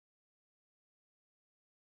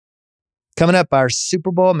Coming up, our Super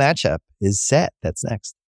Bowl matchup is set. That's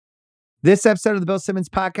next. This episode of the Bill Simmons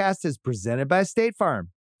Podcast is presented by State Farm.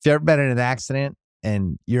 If you've ever been in an accident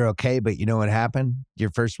and you're okay, but you know what happened, your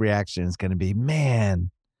first reaction is going to be, man,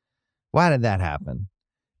 why did that happen?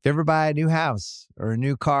 If you ever buy a new house or a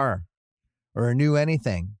new car or a new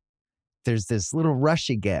anything, there's this little rush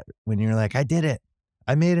you get when you're like, I did it.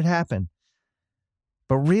 I made it happen.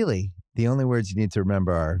 But really, the only words you need to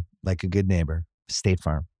remember are, like a good neighbor, State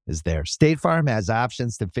Farm is there. State Farm has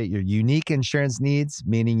options to fit your unique insurance needs,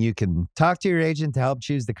 meaning you can talk to your agent to help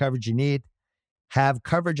choose the coverage you need, have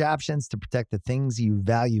coverage options to protect the things you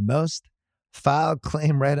value most, file a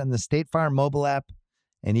claim right on the State Farm mobile app,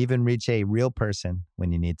 and even reach a real person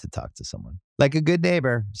when you need to talk to someone. Like a good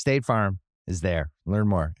neighbor, State Farm is there. Learn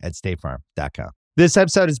more at statefarm.com. This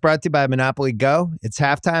episode is brought to you by Monopoly Go. It's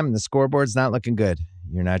halftime and the scoreboard's not looking good.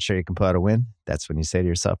 You're not sure you can pull out a win? That's when you say to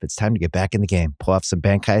yourself, it's time to get back in the game, pull off some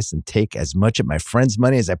bank heists, and take as much of my friend's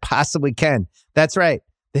money as I possibly can. That's right.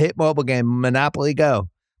 The hit mobile game, Monopoly Go,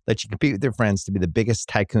 lets you compete with your friends to be the biggest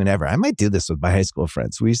tycoon ever. I might do this with my high school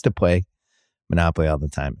friends. We used to play Monopoly all the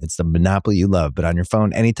time. It's the Monopoly you love, but on your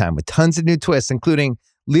phone anytime with tons of new twists, including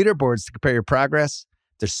leaderboards to compare your progress.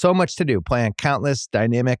 There's so much to do. Play on countless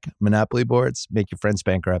dynamic Monopoly boards. Make your friends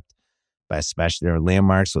bankrupt by smashing their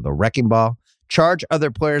landmarks with a wrecking ball. Charge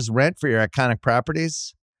other players rent for your iconic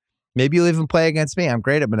properties. Maybe you'll even play against me. I'm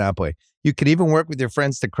great at Monopoly. You could even work with your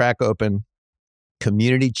friends to crack open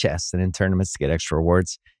community chests and in tournaments to get extra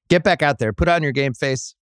rewards. Get back out there. Put on your game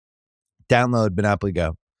face. Download Monopoly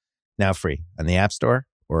Go. Now free on the App Store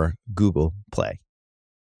or Google Play.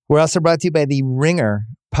 We're also brought to you by the Ringer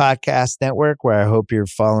Podcast Network, where I hope you're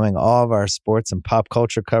following all of our sports and pop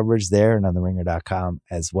culture coverage there and on theringer.com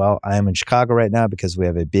as well. I am in Chicago right now because we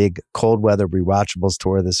have a big cold weather rewatchables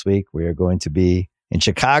tour this week. We are going to be in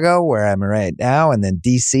Chicago, where I'm right now, and then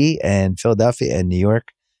DC and Philadelphia and New York.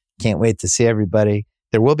 Can't wait to see everybody.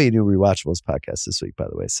 There will be a new rewatchables podcast this week, by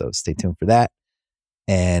the way, so stay tuned for that.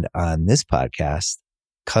 And on this podcast,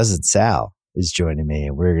 Cousin Sal is joining me,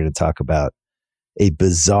 and we're going to talk about a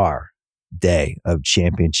bizarre day of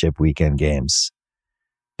championship weekend games.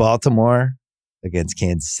 Baltimore against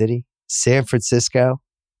Kansas City, San Francisco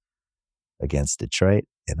against Detroit,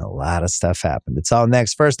 and a lot of stuff happened. It's all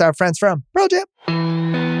next. First, our friends from Pearl Jam.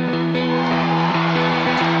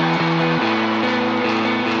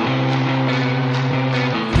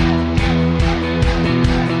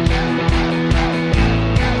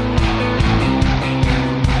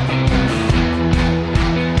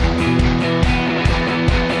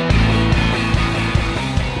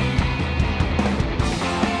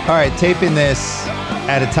 All right, taping this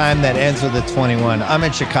at a time that ends with a 21. I'm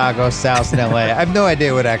in Chicago, Sal's in LA. I have no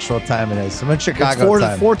idea what actual time it is. I'm in Chicago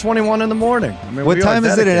time. 4:21 in the morning. I mean, what time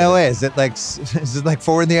is it in LA? Is it like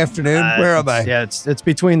 4 in the afternoon? Where am I? Yeah, it's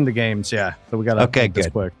between the games. Yeah, so we got to okay, this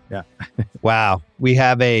good. Quick. Yeah. Wow, we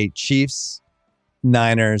have a Chiefs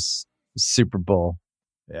Niners Super Bowl.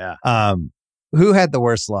 Yeah. Who had the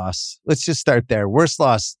worst loss? Let's just start there. Worst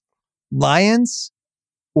loss, Lions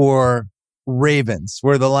or Ravens,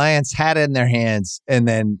 where the Lions had it in their hands and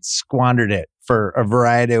then squandered it for a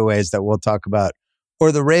variety of ways that we'll talk about,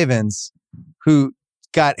 or the Ravens, who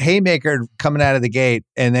got haymaker coming out of the gate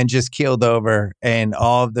and then just keeled over, and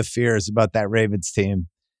all of the fears about that Ravens team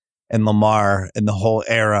and Lamar and the whole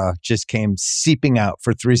era just came seeping out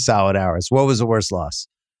for 3 solid hours. What was the worst loss?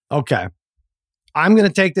 Okay. I'm going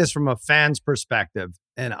to take this from a fan's perspective,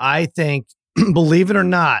 and I think, believe it or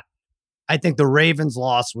not, I think the Ravens'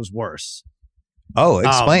 loss was worse. Oh,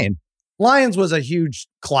 explain. Lions was a huge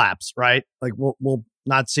collapse, right? Like we'll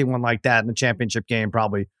not see one like that in the championship game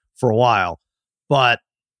probably for a while. But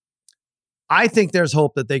I think there's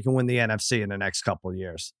hope that they can win the NFC in the next couple of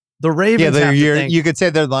years. The Ravens have to think, you could say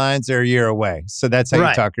their Lions are a year away. So that's how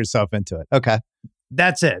you talk yourself into it. Okay.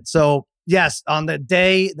 That's it. So yes, on the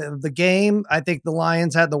day of the game, I think the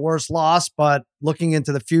Lions had the worst loss, but looking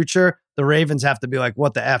into the future, the Ravens have to be like,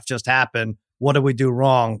 what the F just happened? What did we do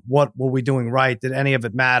wrong? What were we doing right? Did any of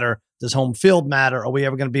it matter? Does home field matter? Are we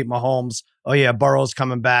ever going to beat Mahomes? Oh yeah, Burrow's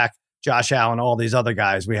coming back, Josh Allen, all these other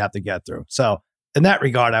guys we have to get through. So in that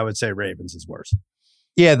regard, I would say Ravens is worse.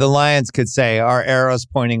 Yeah, the Lions could say our arrow's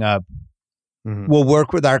pointing up. Mm-hmm. We'll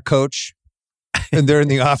work with our coach and during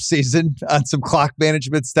the offseason on some clock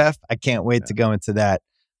management stuff. I can't wait to go into that.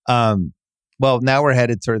 Well, now we're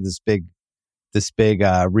headed toward this big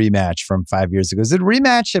rematch from 5 years ago. Is it a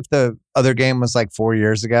rematch if the other game was like 4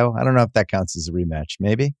 years ago? I don't know if that counts as a rematch.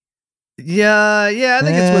 Maybe. Yeah. I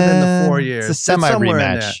think it's within the 4 years. It's a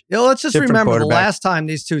semi-rematch. Let's just remember the last time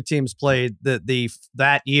these two teams played,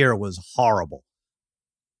 that year was horrible.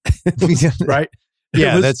 Right?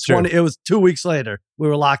 Yeah, that's true. It was 2 weeks later. We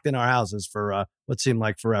were locked in our houses for what seemed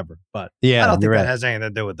like forever. But yeah, I don't think right. that has anything to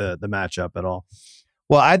do with the matchup at all.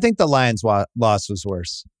 Well, I think the Lions loss was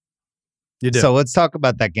worse. You do. So let's talk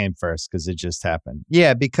about that game first because it just happened.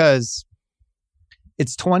 Yeah, because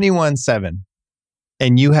it's 21-7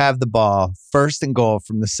 and you have the ball first and goal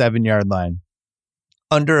from the 7-yard line,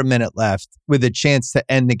 under a minute left with a chance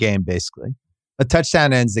to end the game, basically. A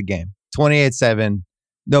touchdown ends the game. 28-7.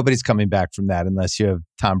 Nobody's coming back from that unless you have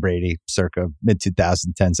Tom Brady circa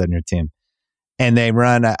mid-2010s on your team. And they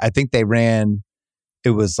run, I think they ran, it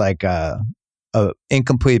was like a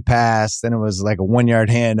incomplete pass, then it was like a 1-yard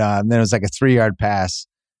handoff, and then it was like a 3-yard pass,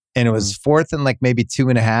 and it was fourth and like maybe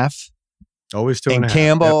 2.5. Always 2.5. And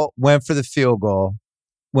Campbell went for the field goal.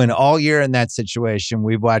 When all year in that situation,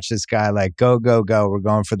 we've watched this guy like go, go, go. We're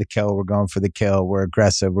going for the kill. We're going for the kill. We're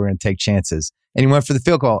aggressive. We're going to take chances. And he went for the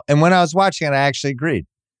field goal. And when I was watching it, I actually agreed.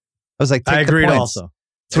 I was like, I agreed also.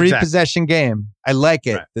 3 possession game. I like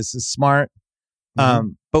it. Right. This is smart.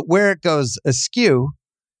 But where it goes askew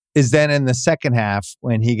is then in the second half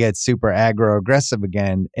when he gets super aggro aggressive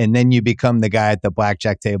again. And then you become the guy at the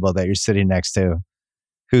blackjack table that you're sitting next to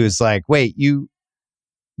who's like, wait, you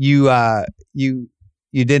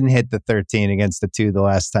didn't hit the 13 against the 2 the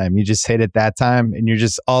last time. You just hit it that time and you're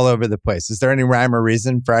just all over the place. Is there any rhyme or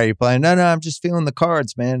reason for how you're playing? No, I'm just feeling the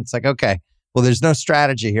cards, man. It's like, okay, well, there's no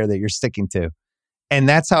strategy here that you're sticking to. And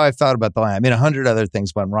that's how I felt about the line. I mean, 100 other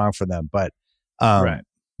things went wrong for them, but right.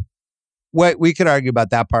 What we could argue about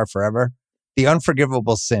that part forever. The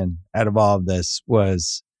unforgivable sin out of all of this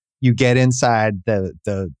was you get inside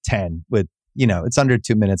the 10 with, it's under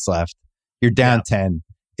 2 minutes left. You're down 10.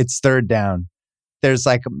 It's third down. There's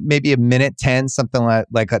like maybe a minute 10, something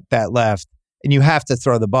like that left. And you have to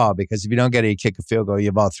throw the ball because if you don't get it, you kick a field goal, you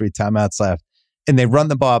have all 3 timeouts left. And they run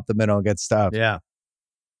the ball up the middle and get stuffed. Yeah.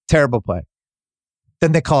 Terrible play.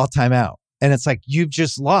 Then they call a timeout. And it's like, you've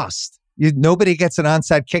just lost. Nobody gets an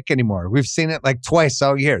onside kick anymore. We've seen it like twice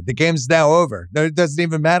all year. The game's now over. It doesn't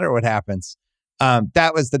even matter what happens.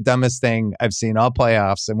 That was the dumbest thing I've seen all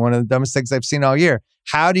playoffs and one of the dumbest things I've seen all year.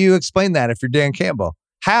 How do you explain that if you're Dan Campbell?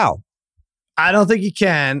 How? I don't think you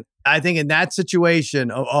can. I think in that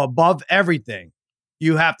situation, above everything,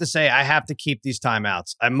 you have to say, I have to keep these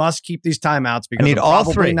timeouts. I must keep these timeouts because I need all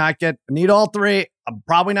 3. I need all 3. I'm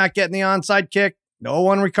probably not getting the onside kick. No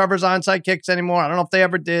one recovers onside kicks anymore. I don't know if they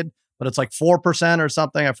ever did, but it's like 4% or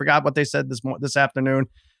something. I forgot what they said this afternoon.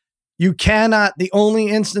 You cannot, the only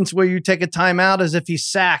instance where you take a timeout is if he's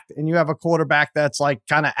sacked and you have a quarterback that's like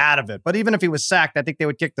kind of out of it. But even if he was sacked, I think they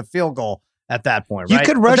would kick the field goal at that point, right? You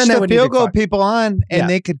could rush the field goal people on and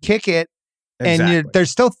they could kick it. Exactly. And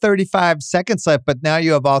there's still 35 seconds left, but now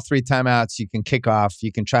you have all 3 timeouts. You can kick off.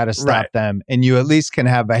 You can try to stop them. And you at least can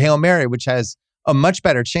have a Hail Mary, which has a much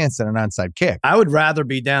better chance than an onside kick. I would rather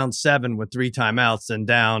be down 7 with 3 timeouts than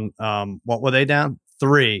down, what were they down?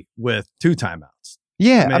 3 with 2 timeouts.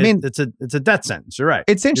 Yeah, I mean it's a death sentence. You're right.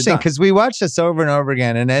 It's interesting because we watch this over and over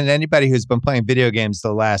again, and anybody who's been playing video games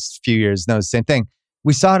the last few years knows the same thing.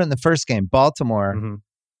 We saw it in the first game, Baltimore. Mm-hmm.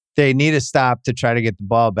 They need a stop to try to get the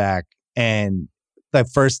ball back, and the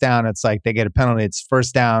first down, it's like they get a penalty. It's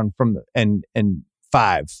first down from and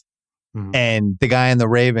 5, and the guy in the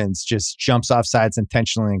Ravens just jumps off sides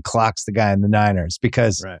intentionally and clocks the guy in the Niners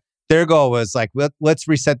because. Right. Their goal was like, let's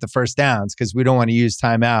reset the first downs because we don't want to use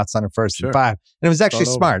timeouts on a first and 5. And it was actually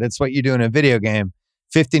smart. It's what you do in a video game.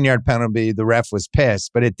 15-yard penalty, the ref was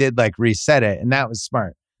pissed, but it did like reset it, and that was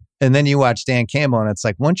smart. And then you watch Dan Campbell, and it's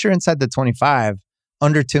like, once you're inside the 25,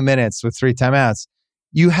 under 2 minutes with 3 timeouts,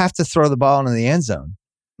 you have to throw the ball into the end zone.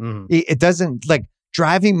 Mm-hmm. It doesn't, like,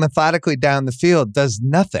 driving methodically down the field does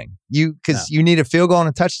nothing. You need a field goal and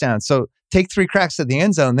a touchdown. So take 3 cracks at the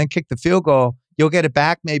end zone, then kick the field goal. You'll get it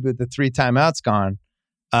back maybe with the 3 timeouts gone.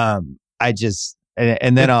 And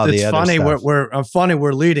then all the other funny, stuff.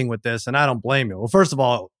 We're leading with this, and I don't blame you. Well, first of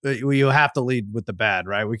all, you have to lead with the bad,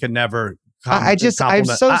 right? We could never. I'm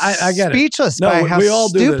so speechless by how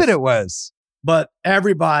stupid it was. But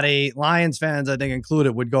everybody, Lions fans, I think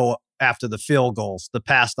included, would go after the field goals, the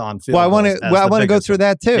passed on field goals. I want to go through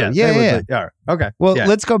that too. Yeah. Okay. Well,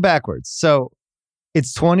 let's go backwards. So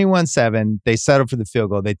it's 21-7. They settle for the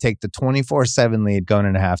field goal. They take the 24-7 lead going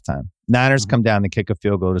into halftime. Niners come down to kick a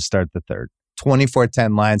field goal to start the third.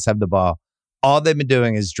 24-10, Lions have the ball. All they've been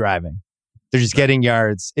doing is driving. They're just getting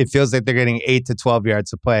yards. It feels like they're getting 8 to 12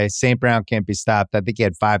 yards to play. St. Brown can't be stopped. I think he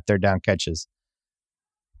had 5 third down catches.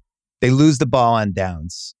 They lose the ball on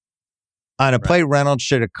downs. On a play Reynolds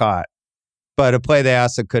should have caught, but a play they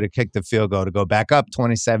also could have kicked the field goal to go back up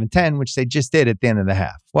 27-10, which they just did at the end of the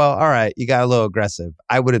half. Well, all right, you got a little aggressive.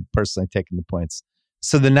 I would have personally taken the points.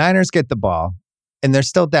 So the Niners get the ball. and they're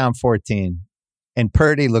still down 14, and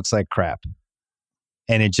Purdy looks like crap.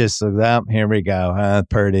 And it just looks, oh, here we go.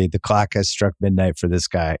 Purdy, the clock has struck midnight for this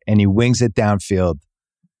guy. And he wings it downfield,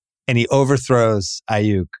 and he overthrows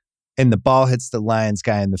Ayuk, and the ball hits the Lions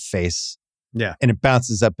guy in the face. Yeah. And it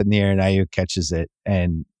bounces up in the air, and Ayuk catches it,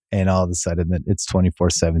 and all of a sudden it's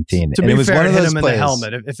 24-17. To be it was fair, one of it hit those him plays. in the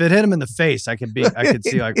helmet. If it hit him in the face, I could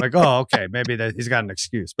see like, oh, okay, maybe he's got an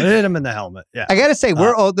excuse. But it hit him in the helmet. Yeah. I got to say,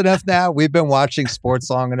 we're old enough now. We've been watching sports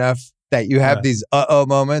long enough that you have these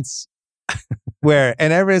moments where,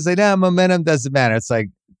 and everybody's like, no, momentum doesn't matter. It's like,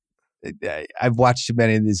 I've watched too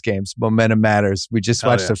many of these games. Momentum matters. We just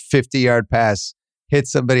watched a 50-yard pass hit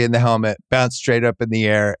somebody in the helmet, bounce straight up in the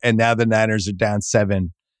air, and now the Niners are down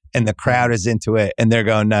 7, and the crowd is into it, and they're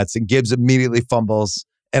going nuts. And Gibbs immediately fumbles,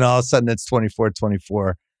 and all of a sudden it's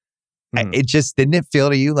 24-24. It just, didn't it feel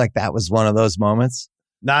to you like that was one of those moments?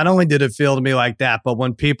 Not only did it feel to me like that, but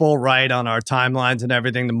when people write on our timelines and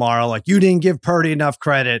everything tomorrow, like, you didn't give Purdy enough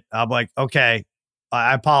credit, I'm like, okay,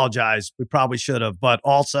 I apologize. We probably should have. But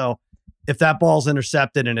also, if that ball's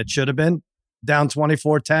intercepted, and it should have been, down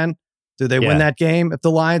 24-10, do they win that game if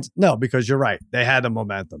the Lions? No, because you're right. They had the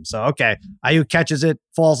momentum. So, okay, Ayuk catches it,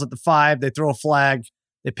 falls at the 5. They throw a flag.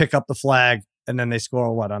 They pick up the flag, and then they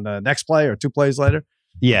score, what, on the next play or 2 plays later?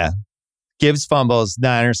 Yeah. Gibbs fumbles,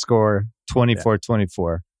 Niners score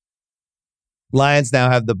 24-24. Lions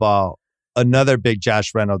now have the ball. Another big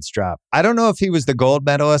Josh Reynolds drop. I don't know if he was the gold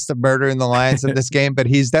medalist of murdering the Lions in this game, but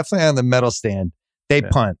he's definitely on the medal stand. They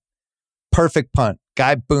punt. Perfect punt.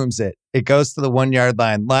 Guy booms it. It goes to the 1-yard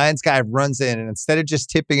line. Lions guy runs in, and instead of just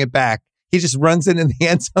tipping it back, he just runs in the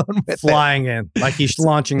end zone with flying in, like he's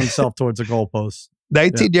launching himself towards a goalpost.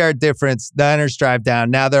 19-yard difference. Niners drive down.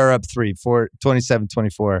 Now they're up 3,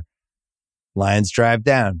 27-24. Lions drive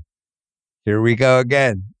down. Here we go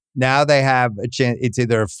again. Now they have a chance. It's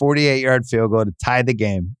either a 48-yard field goal to tie the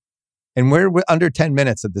game, and we're under 10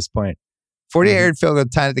 minutes at this point. 48-yard field goal to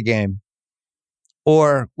tie the game,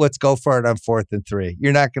 or let's go for it on 4th and 3.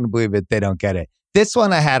 You're not going to believe it. They don't get it. This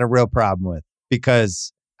one I had a real problem with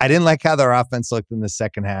because I didn't like how their offense looked in the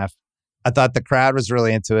second half. I thought the crowd was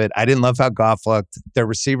really into it. I didn't love how Goff looked. Their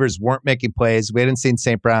receivers weren't making plays. We hadn't seen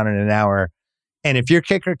St. Brown in an hour. And if your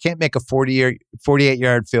kicker can't make a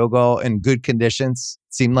 48-yard field goal in good conditions,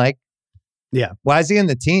 seem like, why is he in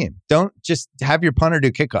the team? Don't just have your punter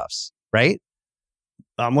do kickoffs, right?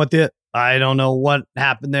 I'm with you. I don't know what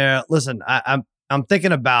happened there. Listen, I'm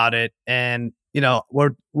thinking about it, and we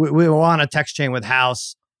were on a text chain with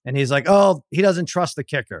House, and he's like, "Oh, he doesn't trust the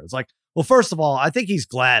kicker." It's like, well, first of all, I think he's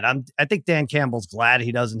glad. I think Dan Campbell's glad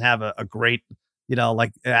he doesn't have a great,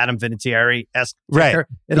 like Adam Vinatieri-esque kicker. Right.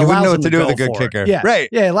 It you allows wouldn't know him what to do with a good kicker. Yeah, right.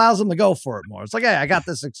 Yeah, it allows him to go for it more. It's like, hey, I got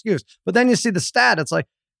this excuse. But then you see the stat. It's like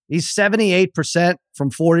he's 78%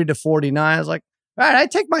 from 40 to 49. It's like, all right, I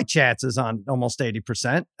take my chances on almost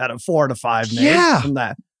 80% out of 4 to 5 names from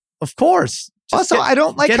that. Of course. Also, I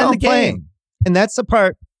don't like how I'm playing. And that's the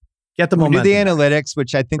part. Get the momentum. Do the analytics,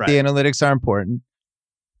 which I think the analytics are important.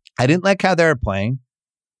 I didn't like how they were playing.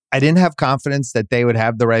 I didn't have confidence that they would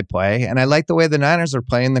have the right play. And I like the way the Niners are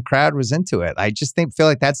playing. The crowd was into it. I just feel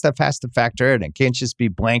like that stuff has to factor in. It can't just be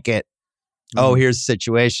blanket. Oh, here's the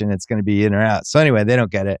situation. It's going to be in or out. So anyway, they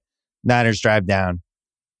don't get it. Niners drive down.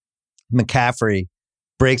 McCaffrey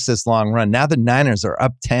breaks this long run. Now the Niners are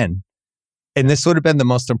up 10. And this would have been the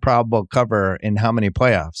most improbable cover in how many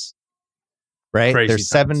playoffs? Right? Crazy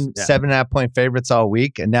They're times. 7.5 point favorites all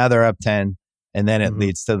week, and now they're up 10. And then it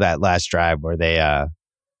leads to that last drive where they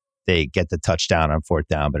get the touchdown on 4th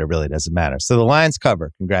down, but it really doesn't matter. So the Lions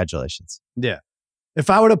cover. Congratulations. Yeah. If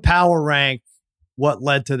I were to power rank what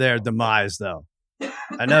led to their demise, though,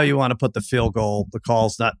 I know you want to put the field goal, the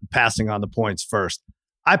calls not passing on the points first.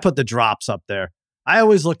 I put the drops up there. I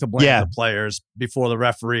always look to blame the players before the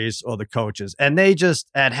referees or the coaches. And they just,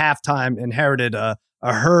 at halftime, inherited a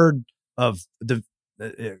herd of the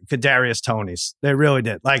Kadarius Tonys. They really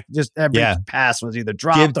did. Like, just every pass was either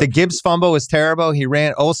dropped. The Gibbs fumble was terrible.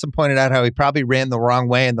 Olsen pointed out how he probably ran the wrong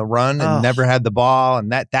way in the run and never had the ball.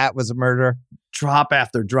 And that was a murder. Drop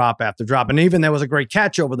after drop after drop. And even there was a great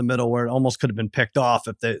catch over the middle where it almost could have been picked off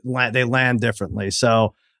if they land differently.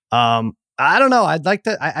 So, I don't know. I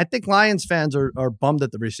think Lions fans are bummed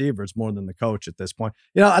at the receivers more than the coach at this point.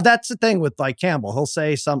 That's the thing with like Campbell. He'll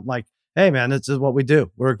say something like, "Hey man, this is what we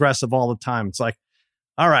do. We're aggressive all the time." It's like,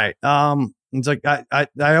 all right. It's like, I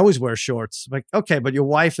always wear shorts. Like, okay, but your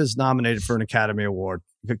wife is nominated for an Academy Award.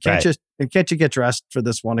 Can't you get dressed for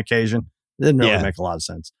this one occasion? It didn't really make a lot of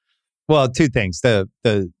sense. Well, 2 things. The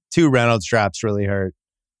 2 Reynolds drops really hurt.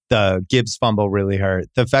 The Gibbs fumble really hurt.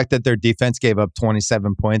 The fact that their defense gave up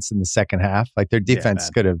 27 points in the second half, like their defense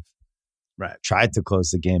could have tried to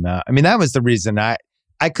close the game out. I mean, that was the reason I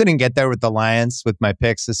couldn't get there with the Lions with my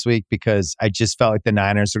picks this week because I just felt like the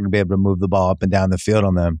Niners were going to be able to move the ball up and down the field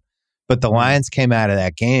on them. But the Lions came out of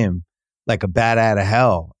that game like a bat out of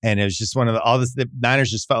hell. And it was just the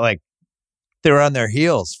Niners just felt like they were on their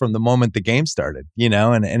heels from the moment the game started,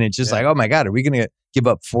 and it's just like, oh my God, are we going to give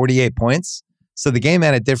up 48 points? So the game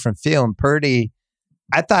had a different feel. And Purdy,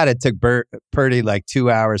 I thought it took Purdy like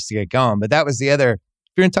 2 hours to get going. But that was the other, if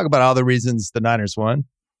you're going to talk about all the reasons the Niners won,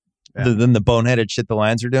 than the boneheaded shit the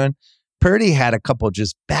Lions were doing, Purdy had a couple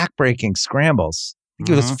just backbreaking scrambles. I think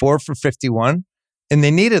it was 4 for 51. And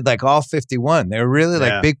they needed like all 51. They were really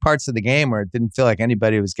like big parts of the game where it didn't feel like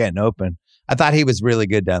anybody was getting open. I thought he was really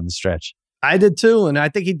good down the stretch. I did too. And I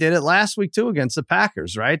think he did it last week too against the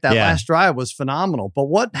Packers, right? That last drive was phenomenal. But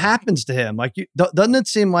what happens to him? Like, doesn't it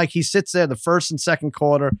seem like he sits there the first and second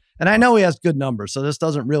quarter? And I know he has good numbers, so this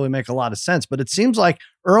doesn't really make a lot of sense. But it seems like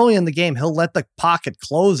early in the game, he'll let the pocket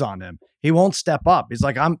close on him. He won't step up. He's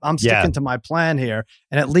like, I'm sticking to my plan here.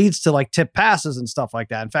 And it leads to like tip passes and stuff like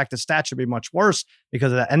that. In fact, the stat should be much worse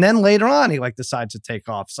because of that. And then later on, he like decides to take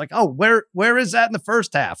off. It's like, oh, where is that in the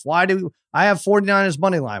first half? Why do I have 49ers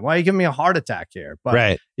money line? Why are you giving me a heart attack here?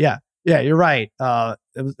 But yeah, you're right.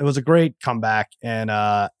 It was a great comeback. And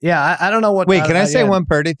I don't know what. Wait, can I say one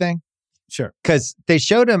Purdy thing? Sure. Because they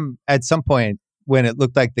showed him at some point when it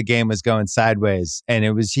looked like the game was going sideways, and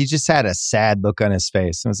he just had a sad look on his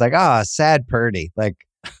face. And it was like, sad Purdy. Like,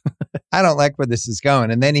 I don't like where this is going.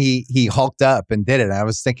 And then he hulked up and did it. I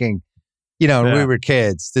was thinking, when we were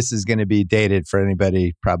kids, this is going to be dated for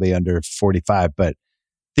anybody probably under 45, but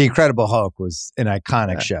The Incredible Hulk was an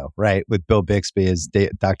iconic show, right? With Bill Bixby as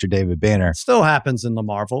Dr. David Banner. Still happens in the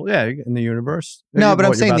Marvel, in the universe. No, but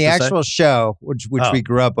I'm saying the actual show, which we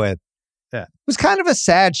grew up with, it was kind of a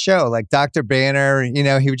sad show. Like Dr. Banner,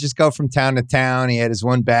 he would just go from town to town. He had his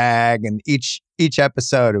one bag, and each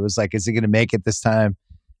episode, it was like, is he going to make it this time?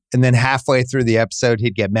 And then halfway through the episode,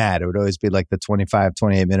 he'd get mad. It would always be like the 25,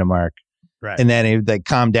 28 minute mark. Right. And then he would like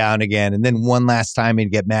calm down again. And then one last time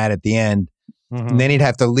he'd get mad at the end. And then he'd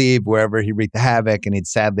have to leave wherever he wreaked the havoc, and he'd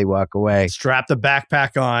sadly walk away. Strap the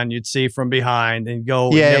backpack on, you'd see from behind, and go.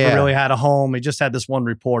 He never really had a home. He just had this one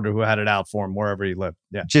reporter who had it out for him wherever he lived.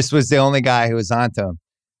 Yeah, just was the only guy who was onto him.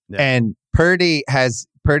 Yeah. And Purdy's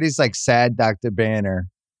like sad Dr. Banner,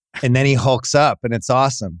 and then he hulks up, and it's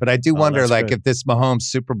awesome. But I do wonder, like, if this Mahomes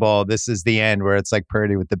Super Bowl, this is the end where it's like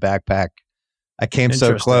Purdy with the backpack. I came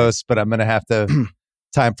so close, but I'm going to have to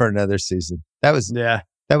time for another season. That was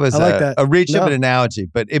That was a reach of an analogy,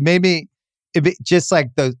 but it made me just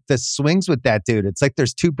like the swings with that dude. It's like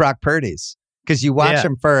there's two Brock Purdys because you watch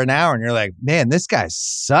him for an hour and you're like, man, this guy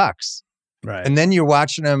sucks. Right. And then you're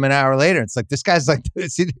watching him an hour later. It's like, this guy's like,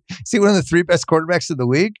 is he one of the 3 best quarterbacks of the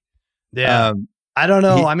league? Yeah. I don't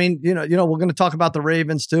know. I mean, we're going to talk about the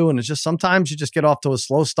Ravens too. And it's just sometimes you just get off to a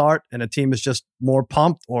slow start and a team is just more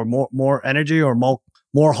pumped or more energy or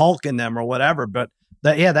more Hulk in them or whatever. But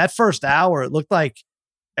that first hour, it looked like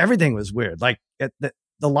everything was weird. Like the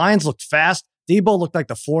Lions looked fast. Debo looked like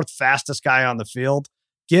the 4th fastest guy on the field.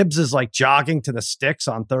 Gibbs is like jogging to the sticks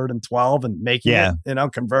on 3rd and 12 and making it,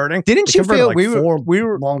 converting. Didn't you feel like we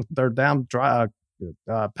were long 3rd down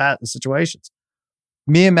pat situations?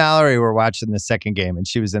 Me and Mallory were watching the second game, and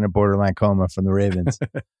she was in a borderline coma from the Ravens.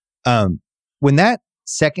 When that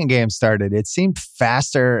second game started, it seemed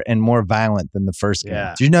faster and more violent than the first game.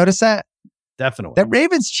 Yeah. Did you notice that? Definitely. That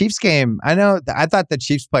Ravens-Chiefs game, I thought the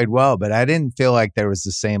Chiefs played well, but I didn't feel like there was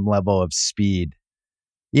the same level of speed.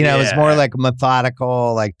 It was more like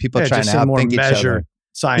methodical, like people trying to outthink each other.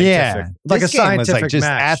 Scientific. Yeah. Like this a game scientific was like just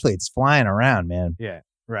match. Athletes flying around, man. Yeah,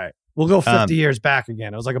 right. We'll go 50 years back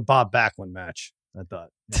again. It was like a Bob Backlund match, I thought.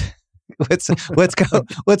 Yeah.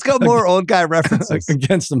 let's go more old guy references.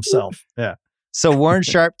 Against himself. Yeah. So Warren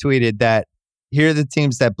Sharp tweeted that here are the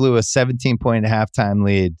teams that blew a 17-point halftime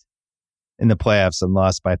lead in the playoffs and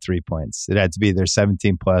lost by 3 points. It had to be either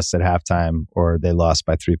 17 plus at halftime or they lost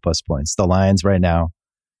by 3+ points. The Lions right now,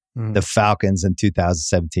 the Falcons in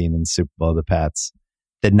 2017 in the Super Bowl, the Pats,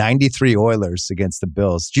 the 93 Oilers against the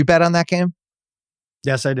Bills. Did you bet on that game?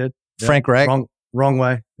 Yes, I did. Frank Reich? Wrong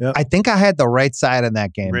way. Yep. I think I had the right side on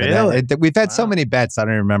that game. Really? We've had so many bets, I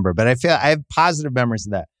don't even remember, but I feel I have positive memories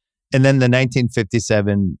of that. And then the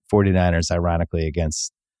 1957 49ers, ironically,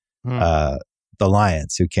 against the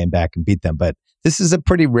Lions, who came back and beat them. But this is a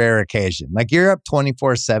pretty rare occasion. Like you're up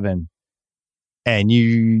 24-7 and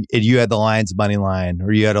you had the Lions money line,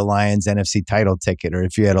 or you had a Lions NFC title ticket, or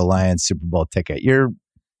if you had a Lions Super Bowl ticket,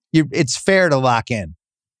 it's fair to lock in.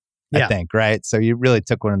 I think, right? So you really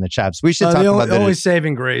took one in the chops. We should talk about the only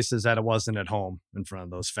saving grace is that it wasn't at home in front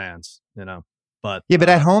of those fans, But but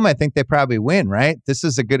at home, I think they probably win, right? This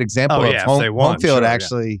is a good example of if they won, home field sure,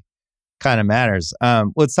 actually kind of matters.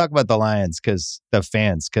 Let's talk about the Lions because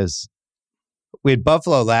we had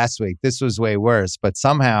Buffalo last week. This was way worse, but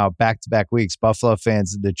somehow back-to-back weeks, Buffalo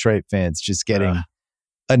fans and Detroit fans just getting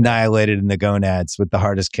annihilated in the gonads with the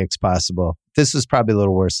hardest kicks possible. This was probably a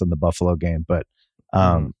little worse than the Buffalo game, but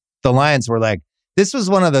the Lions were like, this was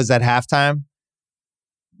one of those at halftime.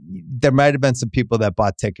 There might have been some people that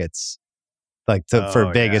bought tickets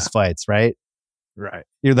for Vegas flights, right? Right.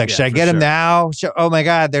 You're like, should I get him now? Oh my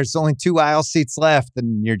God, there's only 2 aisle seats left.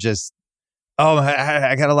 And you're just,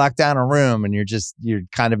 I got to lock down a room. And you're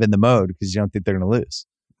kind of in the mode because you don't think they're going to lose.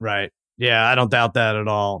 Right. Yeah, I don't doubt that at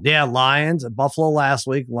all. Yeah, Lions, Buffalo last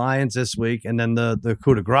week, Lions this week. And then the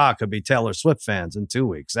coup de grace could be Taylor Swift fans in 2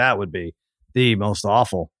 weeks. That would be the most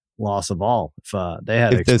awful loss of all if they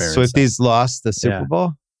had if the Swifties lost the Super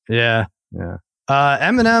Bowl. Yeah.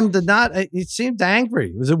 Eminem did not. He seemed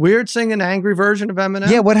angry. Was it weird seeing an angry version of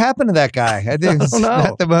Eminem? Yeah, what happened to that guy? I think it's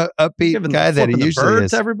not the upbeat guy that he usually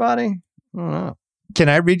is. To everybody. I don't know. Can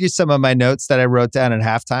I read you some of my notes that I wrote down at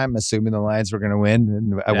halftime, assuming the Lions were going to win,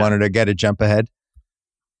 and I wanted to get a jump ahead?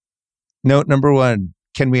 Note number 1: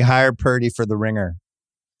 can we hire Purdy for the Ringer?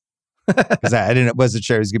 Because wasn't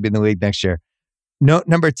sure he was going to be in the league next year. Note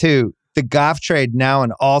number 2: the Goff trade now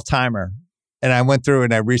an all-timer. And I went through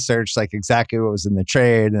and I researched exactly what was in the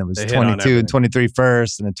trade. And it was 22 and 23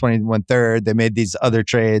 first and a 21 third. They made these other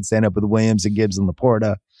trades. They ended up with Williams and Gibbs and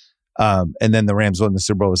Laporta. And then the Rams won the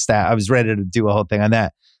Super Bowl with Stat. I was ready to do a whole thing on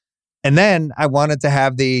that. And then I wanted to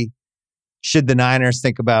have should the Niners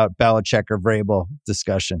think about Belichick or Vrabel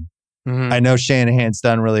discussion. I know Shanahan's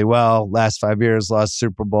done really well. Last 5 years, lost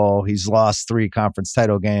Super Bowl. He's lost 3 conference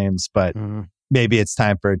title games, but maybe it's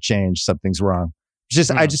time for a change. Something's wrong.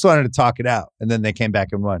 I just wanted to talk it out, and then they came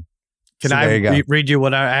back and won. Can I read you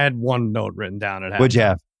what I had? One note written down. What'd you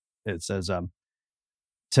have? It says,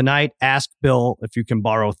 tonight, ask Bill if you can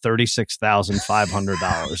borrow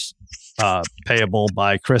 $36,500 payable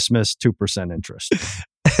by Christmas, 2% interest.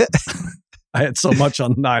 I had so much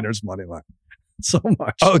on the Niners money line. So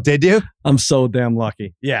much. Oh, did you? I'm so damn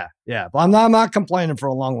lucky. Yeah. But I'm not complaining for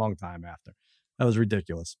a long, long time after. That was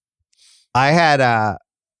ridiculous. I had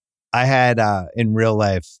in real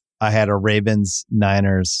life, I had a Ravens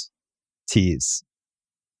Niners tease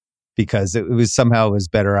because it was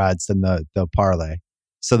better odds than the parlay.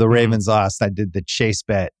 So the Ravens lost. I did the chase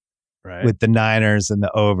bet with the Niners and the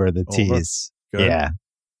over the tease. Good. Yeah.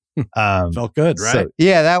 Felt good, right? So,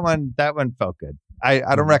 yeah, that one felt good.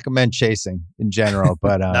 I don't recommend chasing in general,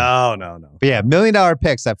 but no. But yeah, $1 million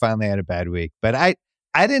picks. I finally had a bad week, but I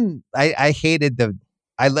hated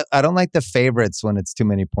I don't like the favorites when it's too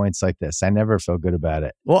many points like this. I never feel good about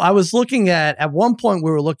it. Well, I was looking at one point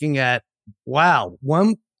we were looking at,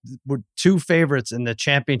 one were 2 favorites in the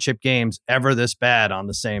championship games ever this bad on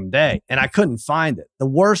the same day. And I couldn't find it. The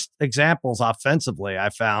worst examples offensively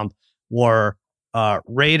I found were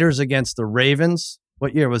Raiders against the Ravens.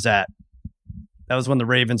 What year was that? That was when the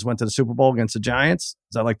Ravens went to the Super Bowl against the Giants.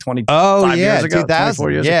 Is that like 25 years ago?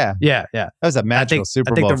 24 years ago? Yeah. That was a magical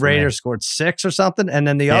Super Bowl. I think the Raiders scored 6 or something. And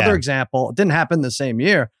then the other example, it didn't happen the same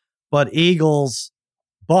year, but Eagles,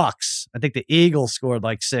 Bucks. I think the Eagles scored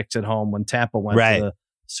like 6 at home when Tampa went to the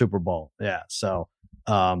Super Bowl. Yeah. So,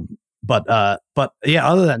 but yeah,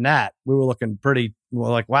 other than that, we were looking we're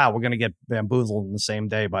like, wow, we're going to get bamboozled in the same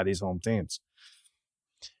day by these home teams.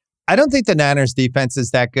 I don't think the Niners defense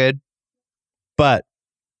is that good. But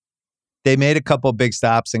they made a couple big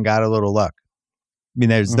stops and got a little luck. I mean,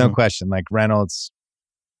 there's no question. Like Reynolds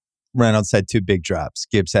had 2 big drops.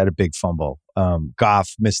 Gibbs had a big fumble.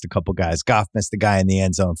 Goff missed a couple guys. Goff missed a guy in the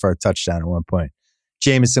end zone for a touchdown at one point.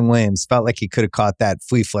 Jamison Williams felt like he could have caught that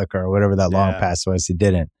flea flicker or whatever that long pass was. He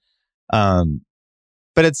didn't. But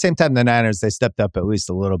at the same time, the Niners, they stepped up at least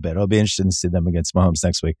a little bit. It'll be interesting to see them against Mahomes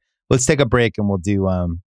next week. Let's take a break and we'll do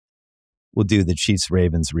the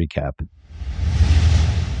Chiefs-Ravens recap.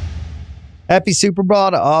 Happy Super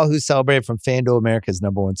Bowl to all who celebrate from FanDuel, America's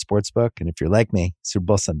 #1 sportsbook. And if you're like me, Super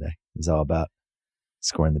Bowl Sunday is all about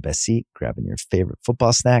scoring the best seat, grabbing your favorite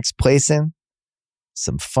football snacks, placing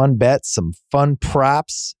some fun bets, some fun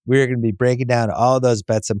props. We're going to be breaking down all those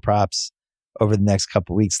bets and props over the next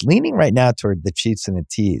couple of weeks, leaning right now toward the Chiefs and the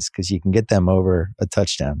tees because you can get them over a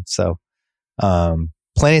touchdown. So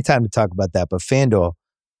plenty of time to talk about that. But FanDuel,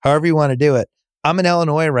 however you want to do it. I'm in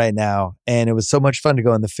Illinois right now, and it was so much fun to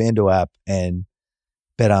go in the FanDuel app and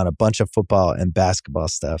bet on a bunch of football and basketball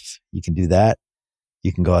stuff. You can do that.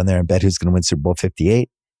 You can go on there and bet who's going to win Super Bowl 58.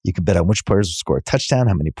 You can bet on which players will score a touchdown,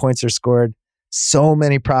 how many points are scored. So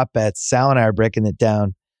many prop bets. Sal and I are breaking it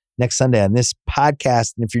down next Sunday on this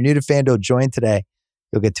podcast. And if you're new to FanDuel, join today.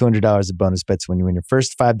 You'll get $200 of bonus bets when you win your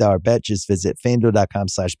first $5 bet. Just visit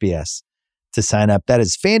FanDuel.com/BS to sign up. That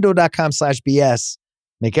is FanDuel.com/BS.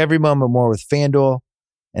 Make every moment more with FanDuel,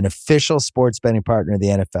 an official sports betting partner of the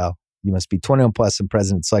NFL. You must be 21 plus and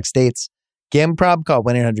present in select states. Gambling problem? Call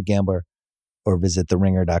 1-800-GAMBLER or visit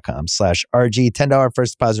theringer.com/RG. $10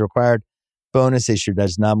 first deposit required. Bonus issued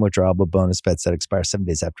as non-withdrawable bonus bets that expire 7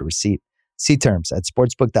 days after receipt. See terms at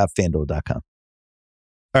sportsbook.fanduel.com.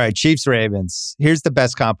 All right, Chiefs-Ravens. Here's the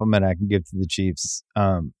best compliment I can give to the Chiefs.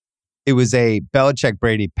 It was a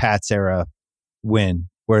Belichick-Brady-Pats era win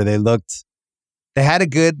where they had a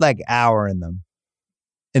good hour in them.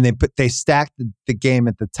 And they stacked the game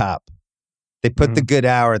at the top. They put the good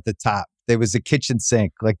hour at the top. There was a kitchen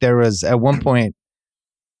sink. There was at one point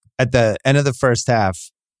at the end of the first half,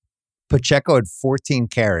 Pacheco had 14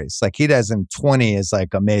 carries. He doesn't 20 is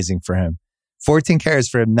amazing for him. 14 carries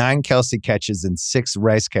for him, 9 Kelsey catches and 6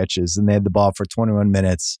 Rice catches, and they had the ball for 21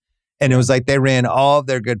 minutes. And it was they ran all of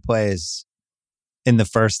their good plays in the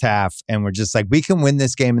first half, and we're just we can win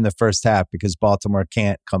this game in the first half because Baltimore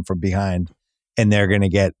can't come from behind, and they're going to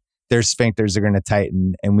get their sphincters are going to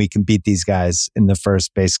tighten, and we can beat these guys in the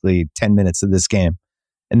first basically 10 minutes of this game.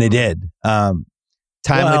 And they did.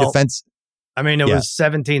 Timely defense. It was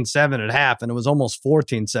 17-7 at half, and it was almost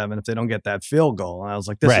 14-7 if they don't get that field goal. And I was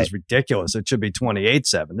like, this is ridiculous. It should be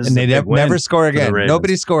 28-7. And they never score again.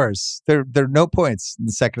 Nobody scores. There are no points in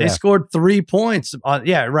the second half. They scored 3 points.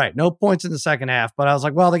 No points in the second half. But I was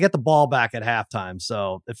like, well, they get the ball back at halftime.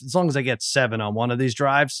 So as long as they get 7 on one of these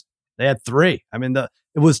drives, they had 3.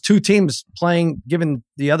 It was 2 teams playing, giving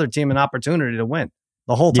the other team an opportunity to win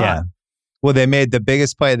the whole time. Yeah. Well, they made the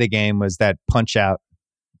biggest play of the game was that punch out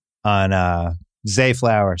on Zay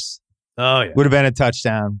Flowers. Oh, yeah. Would have been a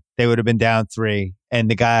touchdown. They would have been down 3.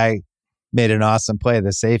 And the guy made an awesome play,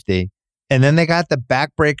 the safety. And then they got the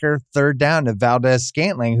backbreaker third down to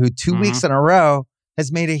Valdez-Scantling, who 2 weeks in a row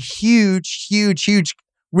has made a huge,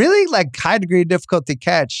 really high degree of difficulty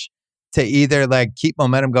catch to either keep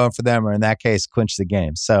momentum going for them or in that case, clinch the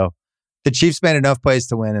game. So the Chiefs made enough plays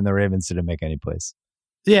to win and the Ravens didn't make any plays.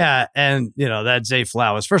 Yeah, and that Zay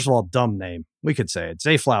Flowers, first of all, dumb name. We could say it.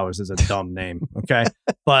 Zay Flowers is a dumb name, okay?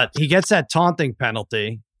 But he gets that taunting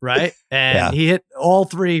penalty, right? And he hit all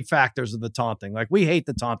 3 factors of the taunting. We hate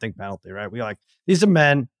the taunting penalty, right? We these are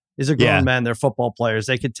men. These are grown men. They're football players.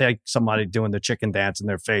 They could take somebody doing the chicken dance in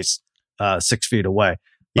their face 6 feet away.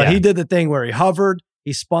 But he did the thing where he hovered,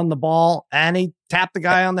 he spun the ball, and he tapped the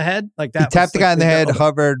guy on the head. That he tapped the guy on the head,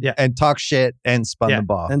 hovered, and talked shit, and spun the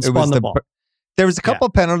ball. And spun the ball. There was a couple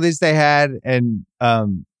penalties they had, and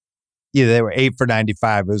they were 8 for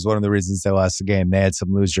 95. It was one of the reasons they lost the game. They had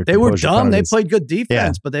some loser. They were dumb. Penalties. They played good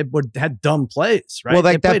defense, but they had dumb plays. Right? Well,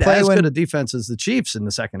 they played that play as good a defense as the Chiefs in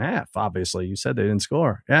the second half. Obviously, you said they didn't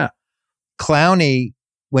score. Yeah, Clowney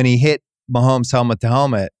when he hit Mahomes helmet to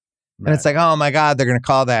helmet, and it's oh my God, they're going to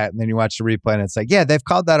call that. And then you watch the replay, and it's they've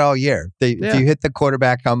called that all year. If you hit the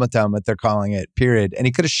quarterback helmet to helmet, they're calling it. Period. And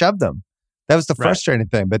he could have shoved them. That was the frustrating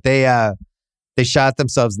thing. But they shot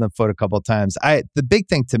themselves in the foot a couple of times. The big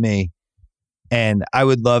thing to me, and I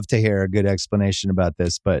would love to hear a good explanation about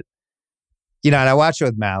this, but and I watched it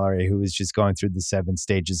with Mallory, who was just going through the 7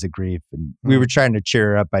 stages of grief, and we were trying to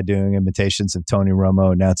cheer her up by doing imitations of Tony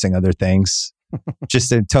Romo announcing other things,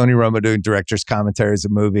 just Tony Romo doing director's commentaries of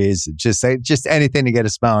movies, just anything to get a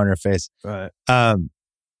smile on her face. Right.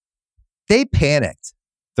 They panicked,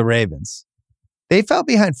 the Ravens. They fell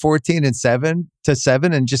behind 14-7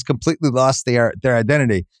 and just completely lost their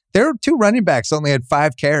identity. Their 2 running backs only had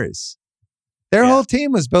 5 carries. Their whole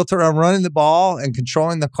team was built around running the ball and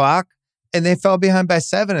controlling the clock, and they fell behind by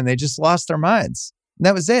 7 and they just lost their minds. And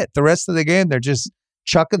that was it. The rest of the game, they're just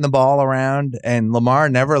chucking the ball around, and Lamar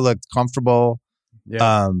never looked comfortable,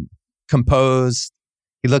 composed.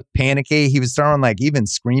 He looked panicky. He was throwing even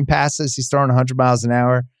screen passes. He's throwing 100 miles an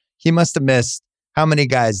hour. He must have missed how many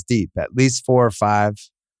guys deep? At least 4 or 5.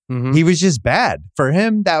 Mm-hmm. He was just bad. For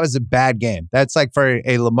him, that was a bad game. That's for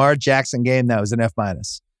a Lamar Jackson game, that was an F-.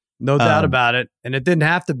 No doubt about it. And it didn't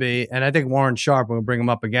have to be. And I think Warren Sharp, when we bring him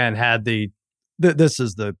up again, had this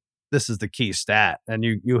is the key stat. And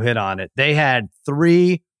you hit on it. They had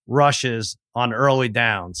 3 rushes on early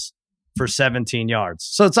downs for 17 yards.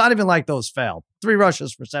 So it's not even like those failed. 3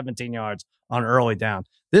 rushes for 17 yards on early down.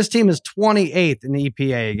 This team is 28th in the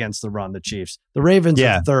EPA against the run, the Chiefs. The Ravens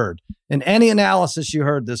are 3rd. In any analysis you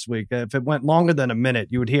heard this week, if it went longer than a minute,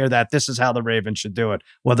 you would hear that this is how the Ravens should do it,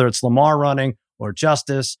 whether it's Lamar running or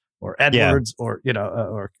Justice or Edwards or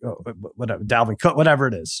whatever, Dalvin Cook, whatever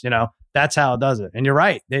it is, that's how it does it. And you're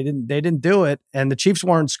right. They didn't do it, and the Chiefs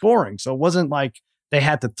weren't scoring. So it wasn't like they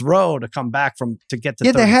had to throw to come back to get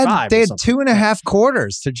to 35. They had 2.5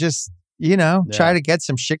 quarters to just, try to get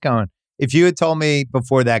some shit going. If you had told me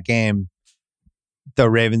before that game the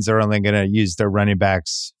Ravens are only going to use their running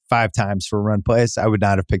backs 5 times for run plays, I would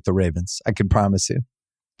not have picked the Ravens. I can promise you.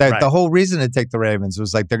 The whole reason to take the Ravens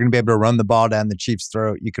was like they're going to be able to run the ball down the Chiefs'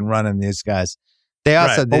 throat. You can run in these guys. They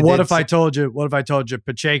also. But what if I told you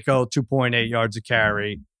Pacheco 2.8 yards a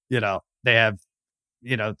carry? They have,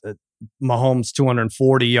 Mahomes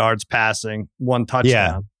 240 yards passing, 1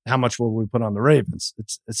 touchdown. Yeah. How much will we put on the Ravens?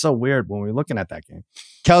 It's so weird when we're looking at that game.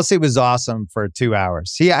 Kelsey was awesome for 2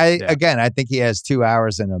 hours. Again, I think he has 2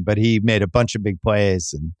 hours in him, but he made a bunch of big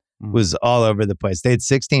plays and was all over the place. They had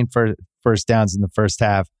 16 first downs in the first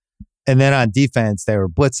half. And then on defense, they were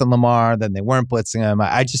blitzing Lamar. Then they weren't blitzing him.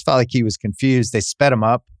 I just felt like he was confused. They sped him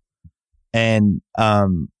up. And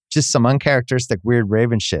just some uncharacteristic, weird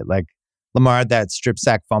Raven shit. Like Lamar had that strip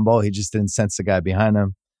sack fumble. He just didn't sense the guy behind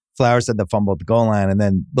him. Flowers had the fumble at the goal line. And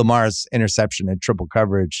then Lamar's interception in triple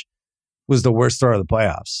coverage was the worst throw of the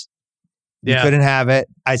playoffs. You couldn't have it.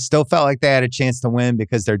 I still felt like they had a chance to win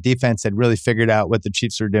because their defense had really figured out what the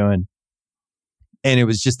Chiefs were doing. And it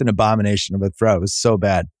was just an abomination of a throw. It was so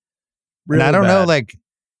bad. Really, and I don't know, like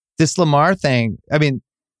this Lamar thing. I mean,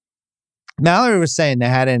 Mallory was saying they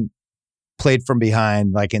hadn't played from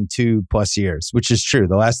behind like in 2+ years, which is true.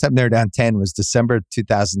 The last time they were down 10 was December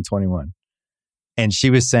 2021. And she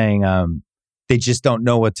was saying they just don't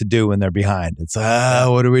know what to do when they're behind. It's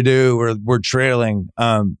what do we do? We're trailing.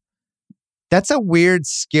 That's a weird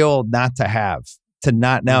skill not to have, to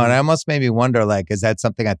not know. And it almost made me wonder, like, is that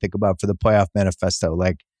something I think about for the playoff manifesto?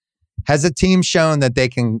 Like, has a team shown that they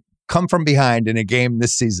can come from behind in a game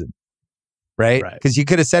this season? Right? Because you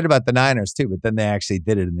could have said about the Niners too, but then they actually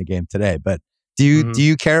did it in the game today. But do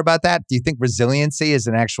you care about that? Do you think resiliency is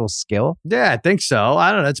an actual skill? Yeah, I think so.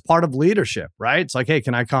 I don't know. It's part of leadership, right? It's like, hey,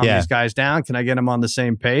 can I calm these guys down? Can I get them on the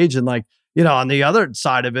same page? And like, on the other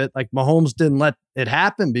side of it, like Mahomes didn't let it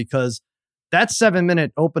happen because that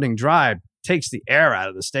 7-minute opening drive takes the air out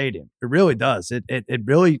of the stadium. It really does.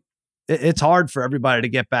 It's hard for everybody to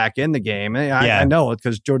get back in the game. I know it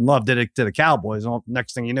because Jordan Love did it to the Cowboys.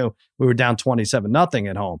 Next thing you knew, we were down 27-0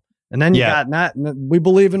 at home. And then you got that. We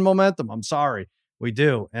believe in momentum. I'm sorry. We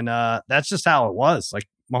do. And that's just how it was. Like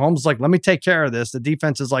Mahomes is like, let me take care of this. The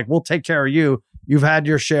defense is like, we'll take care of you. You've had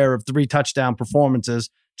your share of 3 touchdown performances.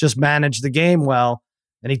 Just manage the game well.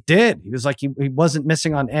 And he did. He was like, he wasn't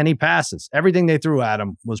missing on any passes. Everything they threw at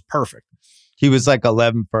him was perfect. He was like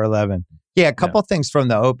 11 for 11. Yeah, a couple things from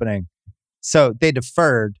the opening. So they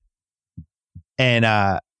deferred and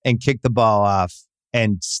kicked the ball off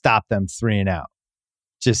and stopped them 3 and out.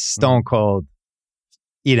 Just stone cold.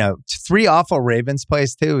 3 awful Ravens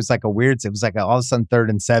plays too. It was like all of a sudden 3rd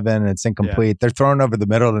and 7 and it's incomplete. They're throwing over the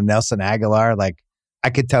middle to Nelson Aguilar. Like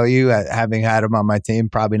I could tell you, having had him on my team,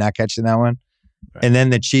 probably not catching that one. Right. And then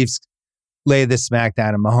the Chiefs lay the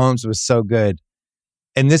smackdown and Mahomes was so good.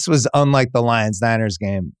 And this was unlike the Lions-Niners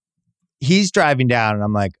game. He's driving down and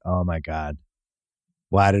I'm like, oh my God,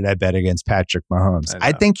 why did I bet against Patrick Mahomes?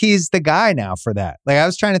 I think he's the guy now for that. Like I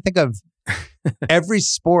was trying to think of every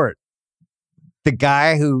sport, the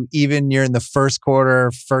guy who even you're in the first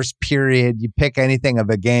quarter, first period, you pick anything of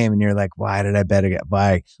a game and you're like, why did I bet against?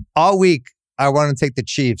 Why? All week, I want to take the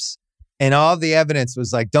Chiefs. And all the evidence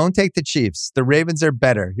was like, don't take the Chiefs. The Ravens are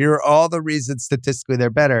better. Here are all the reasons statistically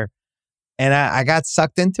they're better. And I got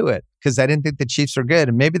sucked into it because I didn't think the Chiefs were good.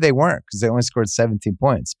 And maybe they weren't because they only scored 17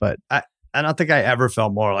 points. But I don't think I ever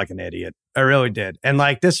felt more like an idiot. I really did. And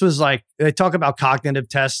like, this was like, they talk about cognitive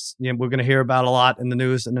tests. We're going to hear about a lot in the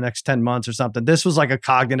news in the next 10 months or something. This was like a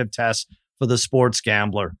cognitive test for the sports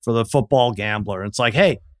gambler, for the football gambler. It's like,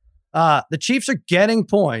 hey, the Chiefs are getting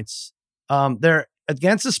points. They're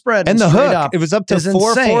against the spread. And the hook, it was up to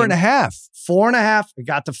 4.5. 4.5. It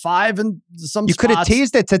got to 5 and some You spots. could have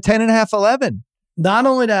teased it to 10.5, 11. Not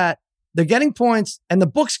only that, they're getting points and the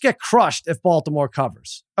books get crushed if Baltimore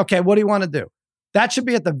covers. Okay, what do you want to do? That should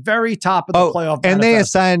be at the very top of the playoff. And they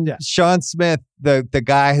assigned Sean Smith, the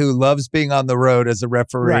guy who loves being on the road as a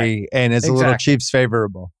referee and is a little Chiefs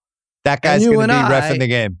favorable. That guy's going to be reffing the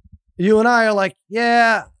game. You and I are like,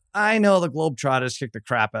 yeah, I know the Globetrotters kick the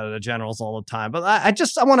crap out of the Generals all the time, but I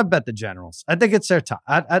want to bet the Generals. I think it's their time.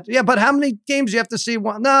 But how many games you have to see?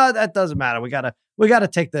 No, that doesn't matter. We gotta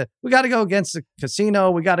go against the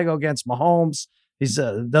casino. We got to go against Mahomes. He's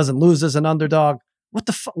doesn't lose as an underdog. What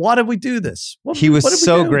the fuck? Why did we do this? He was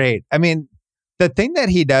so great. I mean, the thing that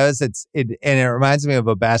he does, and it reminds me of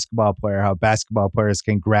a basketball player, how basketball players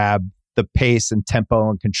can grab the pace and tempo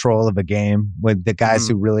and control of a game with the guys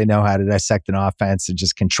who really know how to dissect an offense and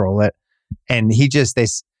just control it. And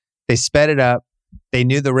they sped it up. They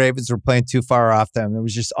knew the Ravens were playing too far off them. It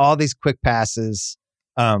was just all these quick passes,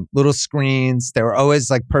 little screens. They were always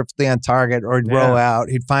like perfectly on target, or he'd roll out.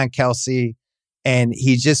 He'd find Kelsey. And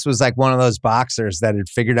he just was like one of those boxers that had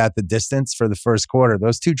figured out the distance for the first quarter.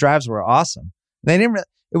 Those 2 drives were awesome. They didn't.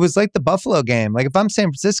 It was like the Buffalo game. Like if I'm San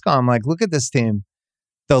Francisco, I'm like, look at this team.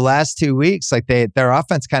 The last 2 weeks, like their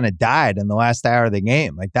offense kind of died in the last hour of the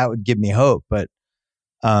game. Like that would give me hope. But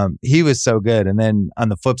he was so good. And then on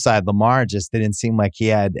the flip side, Lamar just didn't seem like he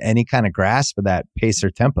had any kind of grasp of that pace or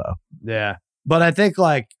tempo. Yeah, but I think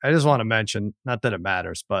I just want to mention, not that it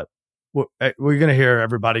matters, but we're going to hear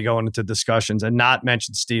everybody going into discussions and not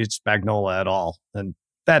mention Steve Spagnuolo at all. And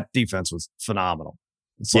that defense was phenomenal.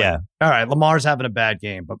 It's all right, Lamar's having a bad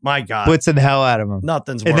game, but my God. Blitzing the hell out of him.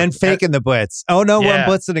 Nothing's and working. then faking the blitz. Oh, no, we're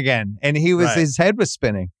blitzing again. And his head was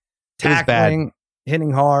spinning. Tackling,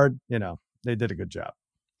 hitting hard. They did a good job.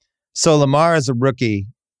 So Lamar is a rookie.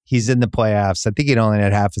 He's in the playoffs. I think he'd only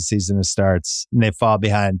had half a season of starts, and they fall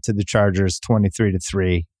behind to the Chargers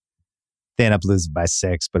 23-3. They end up losing by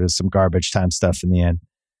 6, but it was some garbage time stuff in the end.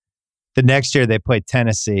 The next year, they played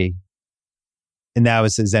Tennessee, and that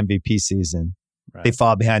was his MVP season. Right. They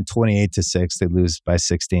fall behind 28-6. They lose by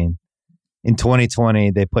 16. In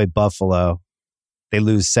 2020, they played Buffalo. They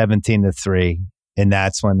lose 17-3, and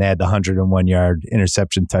that's when they had the 101-yard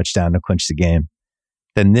interception touchdown to clinch the game.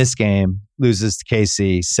 Then this game loses to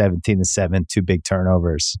KC 17-7, 2 big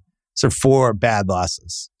turnovers. So 4 bad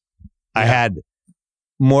losses. Yeah. I had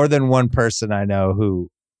more than one person I know who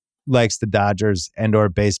likes the Dodgers and or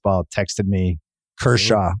baseball texted me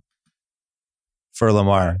Kershaw for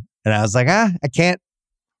Lamar. And I was like, I can't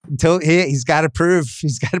until he's got to prove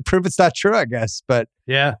it's not true, I guess. But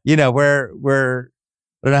we're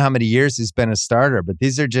I don't know how many years he's been a starter, but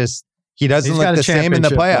these are just, he doesn't look the same in the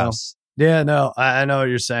playoffs. Though. Yeah, no, I know what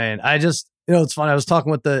you're saying. I just, it's funny. I was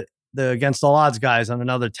talking with the Against All Odds guys on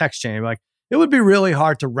another text chain. Like, it would be really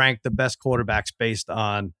hard to rank the best quarterbacks based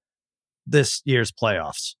on this year's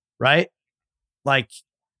playoffs, right? Like,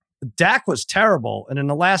 Dak was terrible, and in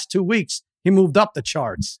the last 2 weeks, he moved up the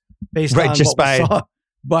charts based on just what we saw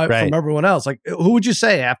from everyone else. Like, who would you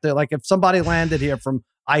say after, like, if somebody landed here from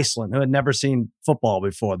Iceland who had never seen football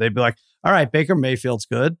before, they'd be like, all right, Baker Mayfield's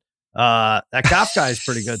good. That Goff guy's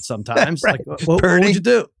pretty good sometimes. Like, what would you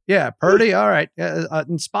do? Yeah, Purdy, all right.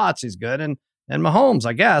 In spots, he's good. And Mahomes,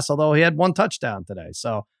 I guess, although he had 1 touchdown today.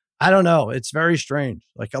 So I don't know. It's very strange.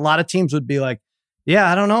 Like, a lot of teams would be like, yeah,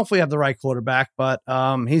 I don't know if we have the right quarterback, but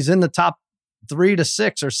he's in the top 3 to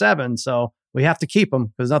 6 or 7. So we have to keep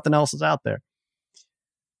him because nothing else is out there.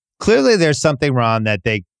 Clearly, there's something wrong that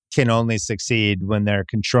they can only succeed when they're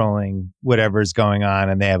controlling whatever's going on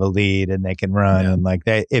and they have a lead and they can run. Yeah. And like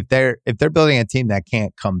if they're building a team that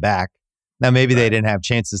can't come back, now maybe they didn't have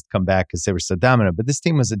chances to come back because they were so dominant, but this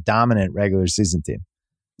team was a dominant regular season team.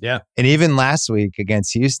 Yeah. And even last week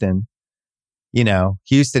against Houston,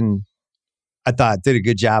 Houston, I thought, did a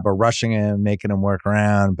good job of rushing him, making him work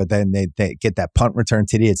around, but then they get that punt return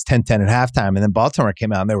TD. It's 10-10 at halftime. And then Baltimore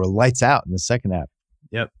came out and they were lights out in the second half.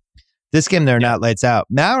 Yep. This game, they're not lights out.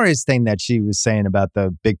 Mallory's thing that she was saying about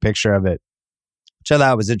the big picture of it, which I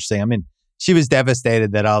thought was interesting. I mean, she was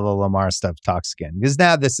devastated that all the Lamar stuff talks again, because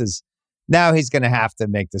now he's going to have to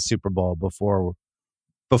make the Super Bowl before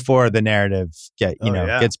the narrative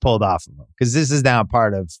gets pulled off of him. Because this is now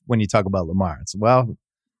part of when you talk about Lamar. It's,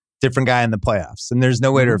 different guy in the playoffs, and there's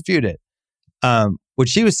no way to refute it. What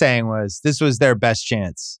she was saying was this was their best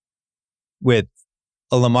chance with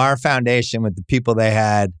a Lamar foundation, with the people they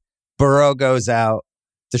had. Burrow goes out.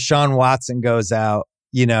 Deshaun Watson goes out.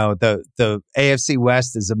 The AFC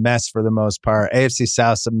West is a mess for the most part. AFC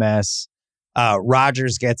South's a mess.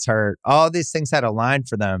 Rodgers gets hurt. All these things had a line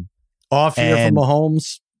for them. Off year for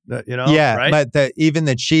Mahomes. Right? But even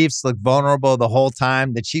the Chiefs look vulnerable the whole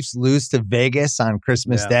time. The Chiefs lose to Vegas on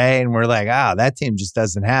Christmas Day, and we're like, that team just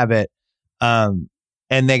doesn't have it. And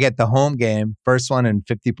they get the home game, first one in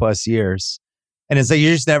 50 plus years. And it's like,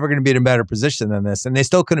 you're just never going to be in a better position than this. And they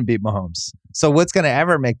still couldn't beat Mahomes. So what's going to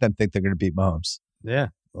ever make them think they're going to beat Mahomes? Yeah.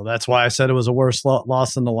 Well, that's why I said it was a worse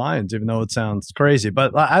loss than the Lions, even though it sounds crazy.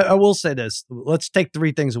 But I will say this. Let's take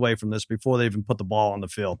 3 things away from this before they even put the ball on the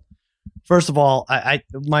field. First of all,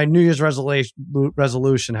 my New Year's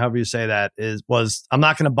resolution, however you say that, was I'm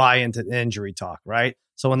not going to buy into injury talk, right?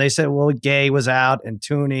 So when they said, Gay was out and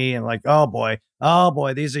Tooney and like, oh boy,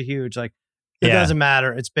 these are huge. Like, it doesn't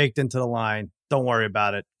matter. It's baked into the line. Don't worry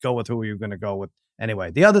about it. Go with who you're going to go with. Anyway,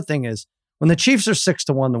 the other thing is when the Chiefs are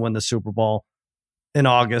 6-1 to win the Super Bowl in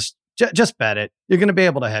August, just bet it. You're going to be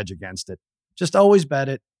able to hedge against it. Just always bet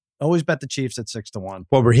it. Always bet the Chiefs at 6-1.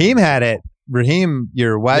 Well, Raheem had it. Raheem,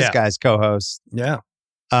 your Wise Guys co-host. Yeah.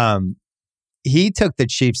 he took the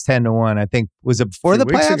Chiefs 10-1. I think, was it before the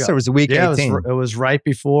weeks playoffs ago. or was it week 18? It was right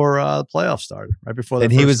before the playoffs started, right before the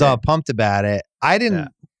And he was all pumped about it. I didn't. Yeah.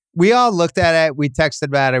 We all looked at it. We texted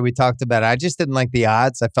about it. We talked about it. I just didn't like the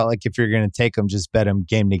odds. I felt like if you're going to take them, just bet them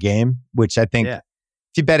game to game, which I think if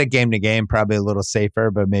you bet a game to game, probably a little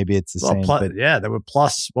safer, but maybe it's the same. But they were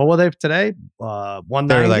plus, what were they today?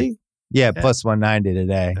 190? Plus 190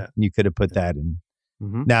 today. Yeah. You could have put that in.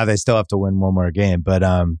 Mm-hmm. Now they still have to win one more game. But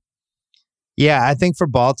I think for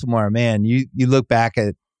Baltimore, man, you look back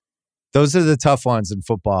at those are the tough ones in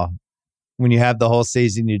football. When you have the whole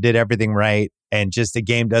season, you did everything right, and just a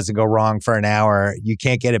game doesn't go wrong for an hour, you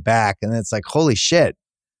can't get it back. And it's like, holy shit,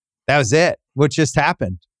 that was it. What just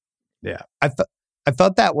happened? Yeah. I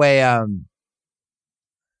felt that way. I'm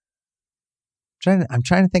trying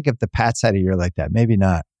to think if the Pats had a year like that. Maybe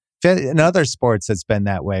not. In other sports, it's been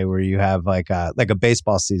that way where you have like a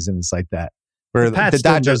baseball season is like that. Where the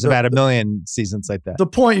Dodgers have had a million seasons like that. The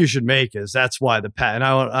point you should make is that's why and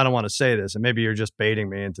I don't want to say this, and maybe you're just baiting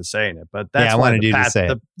me into saying it, but that's why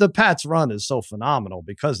the Pats run is so phenomenal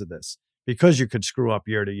because of this. Because you could screw up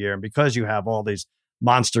year to year, and because you have all these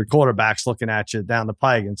monster quarterbacks looking at you down the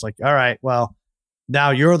pike, and it's like, all right, well,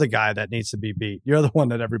 now you're the guy that needs to be beat. You're the one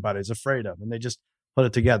that everybody's afraid of, and they just put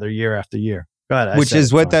it together year after year. Go ahead. Which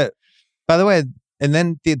is what by the way. And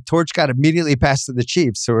then the torch got immediately passed to the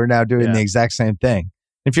Chiefs, so we're now doing the exact same thing.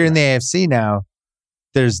 If you're in the AFC now,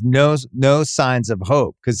 there's no signs of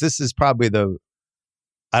hope because this is probably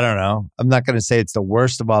I don't know. I'm not going to say it's the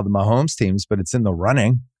worst of all the Mahomes teams, but it's in the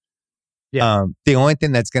running. Yeah. The only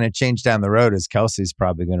thing that's going to change down the road is Kelsey's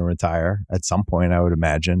probably going to retire at some point, I would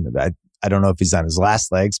imagine. I don't know if he's on his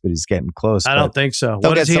last legs, but he's getting close. I don't think so.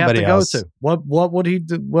 What does he have to go to? What would he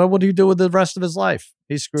do? What would he do with the rest of his life?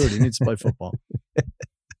 He's screwed. He needs to play football.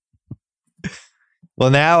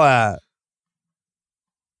 Well, now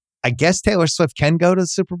I guess Taylor Swift can go to the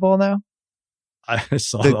Super Bowl now. I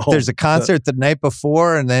saw there's a concert the night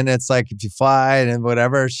before, and then it's like if you fly and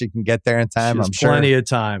whatever, she can get there in time. I'm sure plenty of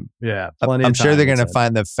time. Yeah, plenty. I'm sure they're going to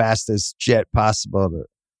find the fastest jet possible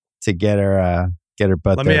to get her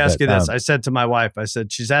butt. Let me ask you this. I said to my wife, I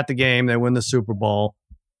said, she's at the game. They win the Super Bowl.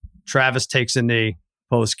 Travis takes a knee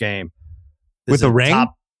post game. With a ring?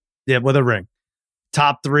 With a ring.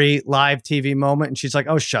 Top 3 live TV moment. And she's like,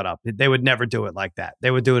 oh, shut up. They would never do it like that. They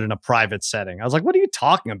would do it in a private setting. I was like, what are you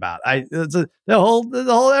talking about? The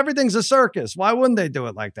whole everything's a circus. Why wouldn't they do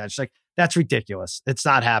it like that? She's like, that's ridiculous. It's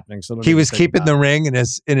not happening. So he was keeping the ring in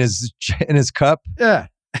his cup. Yeah.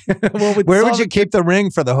 Well, where would you keep the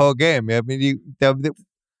ring for the whole game? I mean,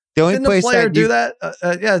 the only place player do that.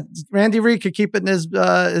 Randy Reed could keep it in his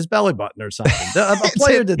belly button or something. A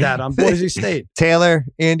player did that on Boise State.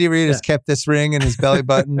 Andy Reid has kept this ring in his belly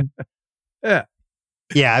button. Yeah.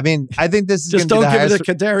 I mean, I think this is just don't give it to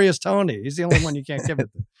Kadarius Toney. He's the only one you can't give it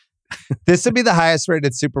to. This would be the highest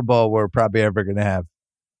rated Super Bowl we're probably ever going to have.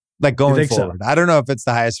 Like going forward. So? I don't know if it's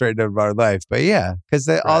the highest rated of our life, but yeah, because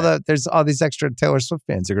there's all these extra Taylor Swift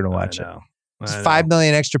fans are going to watch it. There's 5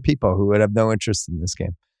 million extra people who would have no interest in this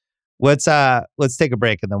game. Let's take a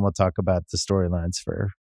break and then we'll talk about the storylines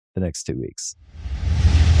for the next 2 weeks.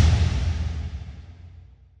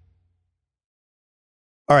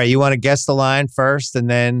 All right, you want to guess the line first and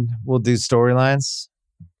then we'll do storylines?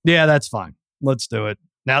 Yeah, that's fine. Let's do it.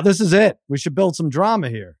 Now, this is it. We should build some drama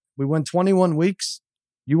here. We went 21 weeks.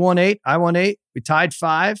 You won 8. I won 8. We tied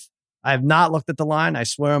 5. I have not looked at the line. I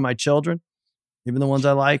swear on my children, even the ones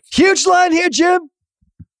I like. Huge line here, Jim.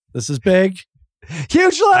 This is big.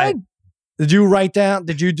 Huge line. Did you write down?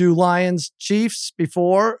 Did you do Lions Chiefs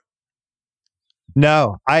before?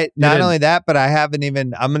 No, not only that, but I haven't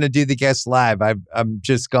even. I'm going to do the guess live. I'm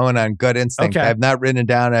just going on gut instinct. Okay. I've not written it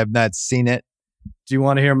down. I've not seen it. Do you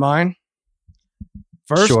want to hear mine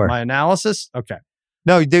first? Sure. My analysis. Okay.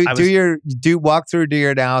 No, walk through, do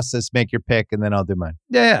your analysis, make your pick, and then I'll do mine.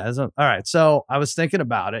 Yeah. All right. So I was thinking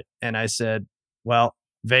about it, and I said, well,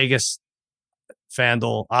 Vegas.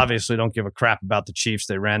 FanDuel obviously don't give a crap about the Chiefs.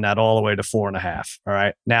 They ran that all the way to 4.5. All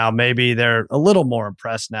right. Now, maybe they're a little more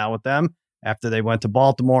impressed now with them after they went to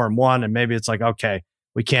Baltimore and won. And maybe it's like, okay,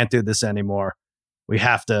 we can't do this anymore.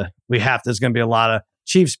 There's going to be a lot of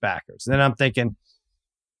Chiefs backers. And then I'm thinking,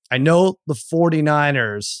 I know the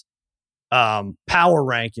 49ers power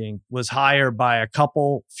ranking was higher by a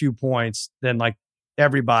few points than like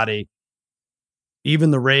everybody,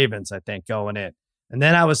 even the Ravens, I think, going in. And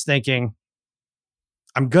then I was thinking,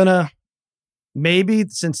 I'm going to maybe,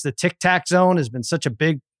 since the tic-tac zone has been such a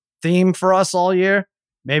big theme for us all year,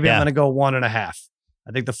 I'm going to go 1.5. I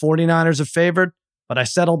think the 49ers are favored, but I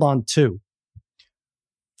settled on 2.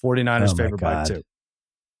 49ers favored by 2.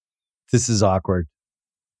 This is awkward.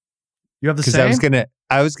 You have the Because same?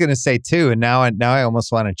 I was gonna say 2, and now I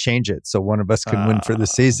almost want to change it so one of us can win for the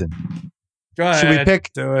season. Go ahead. Should we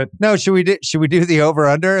pick? Do it. No, should we do the over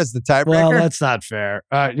under as the tiebreaker? Well, that's not fair.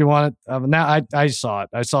 You want it? Now I saw it.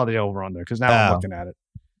 I saw the over under because now I'm looking at it.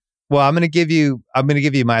 Well, I'm gonna give you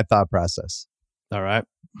my thought process. All right.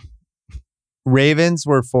 Ravens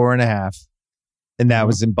were 4.5, and that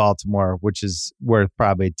was in Baltimore, which is worth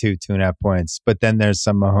probably 2.5 points. But then there's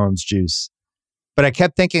some Mahomes juice. But I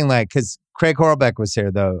kept thinking, like, because Craig Horlbeck was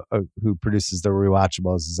here, though, who produces the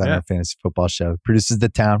Rewatchables, is on our fantasy football show, produces The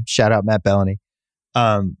Town. Shout out Matt Bellany.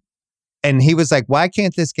 And he was like, why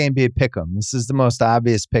can't this game be a pick'em? This is the most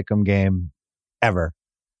obvious pick'em game ever.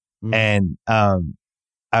 And I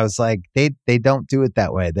was like, they don't do it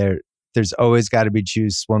that way. There's always got to be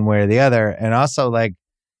juice one way or the other. And also, like,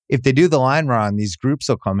 if they do the line wrong, these groups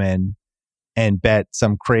will come in and bet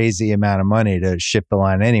some crazy amount of money to shift the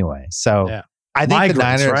line anyway. So I think migrants, the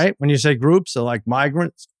Niners, right? When you say groups, so like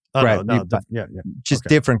migrants, right? No, just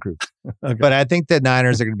different groups. Okay. But I think the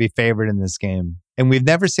Niners are going to be favored in this game, and we've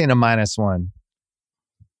never seen a -1.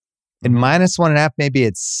 And -1.5, maybe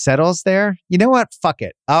it settles there. You know what? Fuck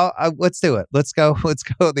it. Let's do it. Let's go.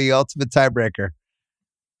 The ultimate tiebreaker.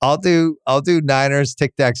 I'll do Niners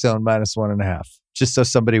tic-tac zone -1.5, just so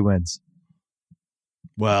somebody wins.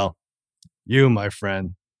 Well, you, my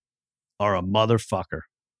friend, are a motherfucker.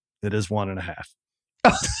 It is 1.5.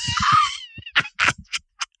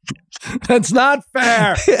 That's not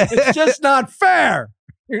fair. It's just not fair.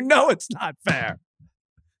 You know it's not fair.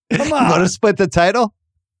 Come on. Want to split the title?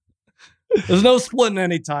 There's no splitting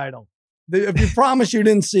any title. If you promise you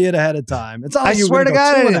didn't see it ahead of time, it's all I you. swear to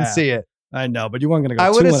God, I didn't see it. I know, but you weren't going to go.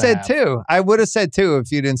 I would have said 2. I would have said 2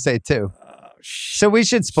 if you didn't say 2. So we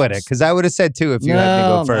should split it, because I would have said 2 if you had me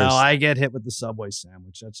go first. No, I get hit with the Subway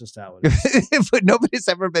sandwich. That's just how it is. But nobody's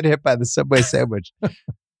ever been hit by the Subway sandwich.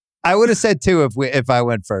 I would have said 2 if I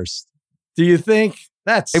went first. Do you think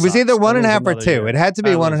that's? It was either 1.5 or 2. It had to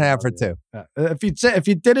be 1.5 or 2. If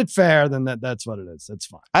you did it fair, then that's what it is. That's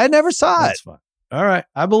fine. I never saw it. That's fine. All right,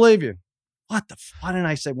 I believe you. Why didn't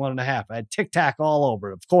I say 1.5? I had tic tac all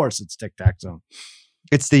over it. Of course, it's tic tac zone.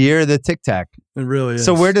 It's the year of the tic tac. It really is.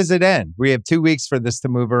 So where does it end? We have 2 weeks for this to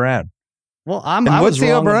move around. Well, what's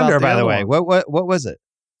the over under, by the way? What was it?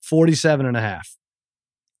 47.5.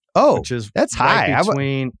 Oh, which is that's high.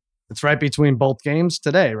 It's right between both games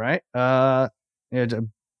today, right?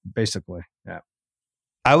 Basically, yeah.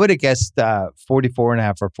 I would have guessed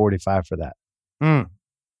 44.5 or 45 for that.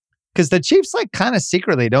 Because the Chiefs, like, kind of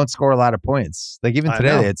secretly don't score a lot of points. Like, even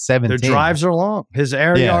today, they had 17. Their drives are long. His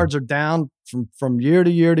air yards are down from year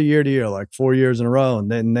to year to year to year, like 4 years in a row, and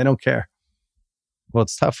they don't care. Well,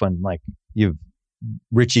 it's tough when, like, you've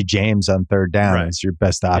Richie James on third down is your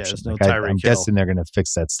best option. No I'm guessing they're going to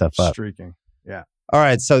fix that stuff up. Streaking, yeah. All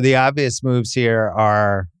right, so the obvious moves here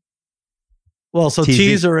are... Well, so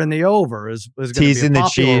teaser in the over is going to be a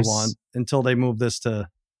popular one until they move this to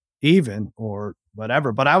even or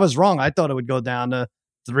whatever. But I was wrong. I thought it would go down to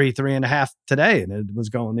 3.5 today, and it was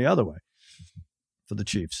going the other way for the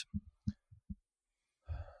Chiefs.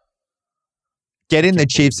 Getting the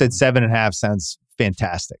Chiefs at 7.5 sounds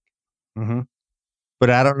fantastic. But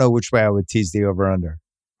I don't know which way I would tease the over-under.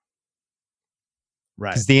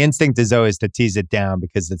 Right. Because the instinct is always to tease it down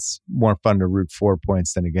because it's more fun to root for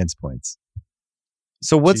points than against points.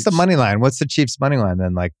 So what's the money line? What's the Chiefs' money line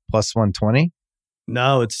then? Like plus 120?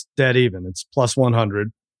 No, it's dead even. It's plus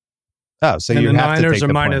 100. Oh, so and you the have Niners to take are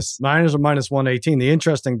the minus. Niners are minus 118. The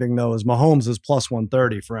interesting thing though is Mahomes is plus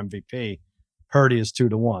 130 for MVP. Purdy is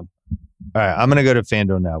 2-1. All right, I'm gonna go to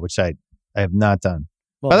FanDuel now, which I have not done.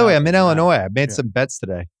 Well, by the way, I'm in Illinois. I made some bets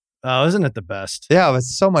today. Oh, isn't it the best? Yeah, it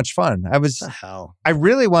was so much fun. I want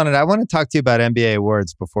to talk to you about NBA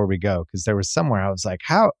awards before we go, because there was somewhere I was like,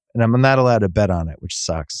 how? And I'm not allowed to bet on it, which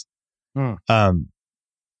sucks. Yeah,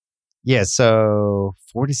 so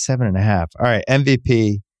 47.5. All right,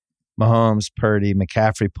 MVP, Mahomes, Purdy,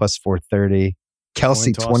 McCaffrey plus 430,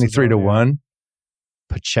 Kelsey 23-1,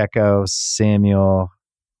 Pacheco, Samuel,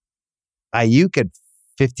 Ayuk at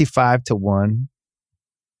 55-1.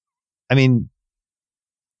 I mean,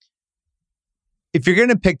 if you're going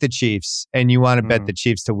to pick the Chiefs and you want to bet the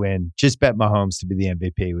Chiefs to win, just bet Mahomes to be the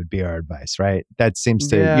MVP would be our advice, right? That seems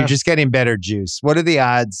to, you're just getting better juice. What are the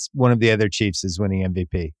odds one of the other Chiefs is winning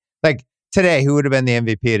MVP? Like today, who would have been the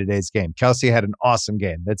MVP of today's game? Kelsey had an awesome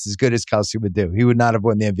game. That's as good as Kelsey would do. He would not have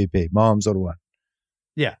won the MVP. Mahomes would have won.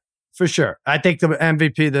 Yeah, for sure. I think the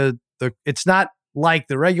MVP, it's not like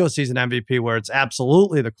the regular season MVP where it's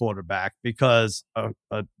absolutely the quarterback, because a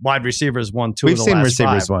wide receiver has won 2 of the last 5. We've seen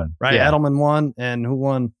receivers won. Right? Yeah. Edelman won, and who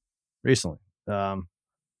won recently?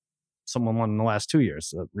 someone won in the last 2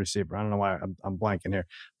 years, a receiver. I don't know why I'm blanking here.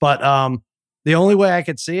 But the only way I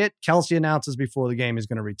could see it, Kelsey announces before the game he's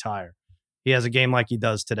going to retire. He has a game like he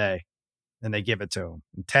does today, and they give it to him.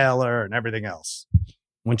 And Taylor and everything else.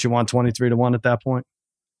 Wouldn't you want 23-1 at that point?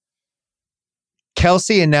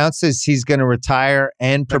 Kelsey announces he's going to retire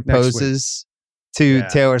and proposes to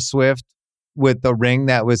Taylor Swift with the ring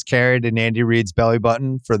that was carried in Andy Reid's belly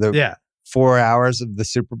button for the 4 hours of the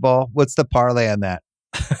Super Bowl. What's the parlay on that?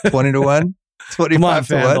 20-1?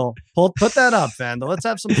 25-1? Put that up, Fandle. Let's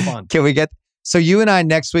have some fun. Can we get... So you and I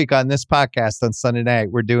next week on this podcast on Sunday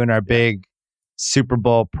night, we're doing our big Super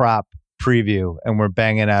Bowl prop preview, and we're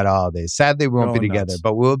banging out all of these. Sadly, we won't be together,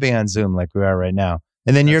 but we'll be on Zoom like we are right now.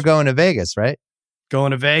 And then you're going to Vegas, right?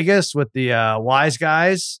 Going to Vegas with the Wise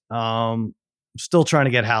Guys. Still trying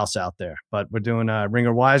to get House out there, but we're doing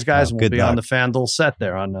Ringer Wise Guys, and we'll be on the FanDuel set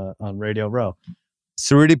there on Radio Row.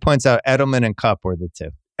 Cerruti points out Edelman and Cup were the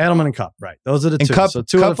two. Edelman and Cup, right? Those are the two. Cup, so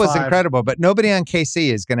two Cup of the was five. incredible, but nobody on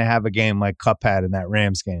KC is going to have a game like Cup had in that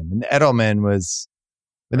Rams game. And Edelman was,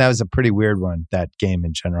 and that was a pretty weird one, that game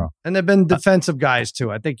in general. And they've been defensive guys too.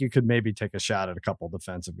 I think you could maybe take a shot at a couple of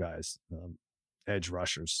defensive guys, edge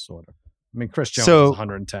rushers, sort of. I mean, Chris Jones is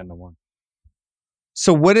 110-1.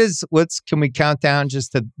 So can we count down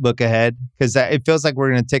just to look ahead? Because it feels like we're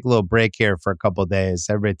going to take a little break here for a couple of days.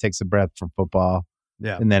 Everybody takes a breath from football.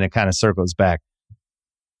 Yeah. And then it kind of circles back.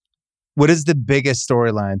 What is the biggest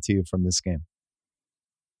storyline to you from this game?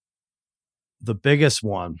 The biggest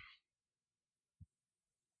one.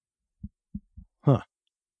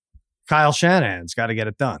 Kyle Shanahan's got to get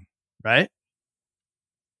it done, right?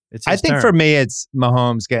 I think for me, it's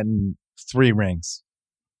Mahomes getting 3 rings.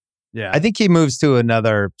 Yeah. I think he moves to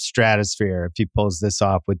another stratosphere if he pulls this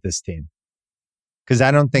off with this team. Because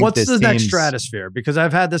I don't think What's the next stratosphere? Because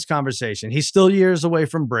I've had this conversation. He's still years away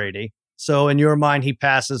from Brady. So in your mind, he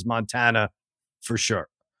passes Montana for sure.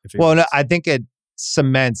 Well, no, I think it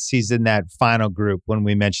cements he's in that final group when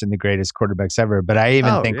we mentioned the greatest quarterbacks ever. But I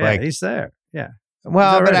even think he's there. Yeah.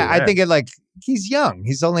 Well, but I think he's young.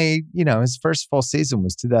 He's only, his first full season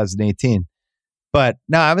was 2018. But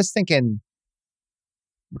no, I was thinking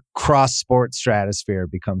cross sport stratosphere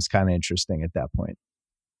becomes kind of interesting at that point.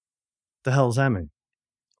 The hell does that mean?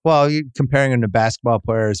 Well, you're comparing him to basketball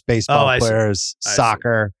players, baseball players,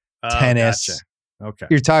 soccer, tennis. Gotcha. Okay.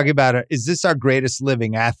 You're talking about is this our greatest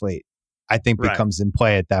living athlete? I think becomes in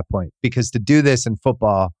play at that point. Because to do this in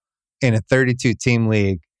football in a 32 team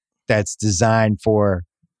league that's designed for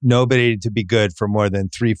nobody to be good for more than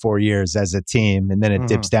 3-4 years as a team, and then it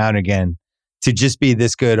dips down again, to just be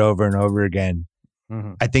this good over and over again.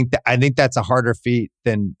 I think that's a harder feat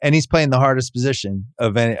and he's playing the hardest position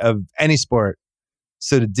of any sport.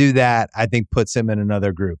 So to do that, I think puts him in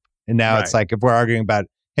another group. And now it's like if we're arguing about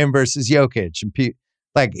him versus Jokic,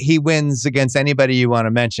 and he wins against anybody you want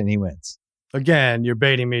to mention, he wins. Again, you're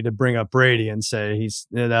baiting me to bring up Brady and say we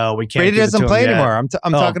can't. Brady doesn't play anymore. I'm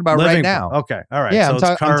talking about right now. Okay, all right. Yeah,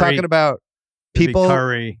 so I'm talking about people,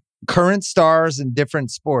 current stars in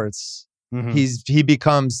different sports. He's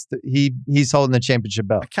holding the championship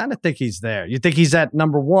belt. I kind of think he's there. You think he's at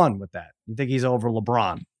number 1 with that? You think he's over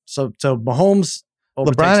LeBron? So Mahomes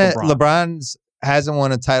overtakes LeBron. LeBron's hasn't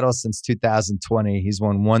won a title since 2020. He's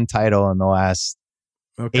won 1 title in the last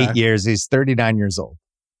 8 years. He's 39 years old.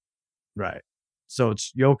 Right. So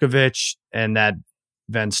it's Jokovic and that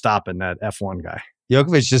Verstappen, that F1 guy.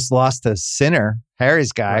 Jokovic just lost to Sinner,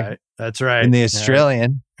 Harry's guy. Right. That's right. In the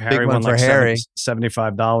Australian. Harry Big one won for Harry.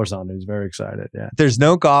 $75 on it. He's very excited. Yeah. There's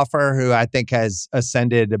no golfer who I think has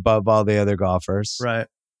ascended above all the other golfers. Right.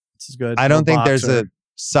 This is good. I don't think there's a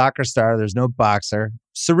soccer star. There's no boxer.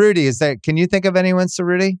 Cerruti, can you think of anyone,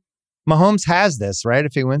 Cerruti? Mahomes has this, right?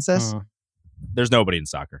 If he wins this? There's nobody in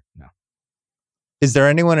soccer. No. Is there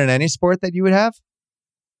anyone in any sport that you would have?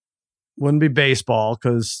 Wouldn't be baseball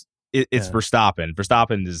because it's Verstappen.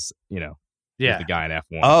 Verstappen is, the guy in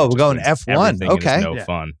F1. Oh, we're going F1. Okay. It's no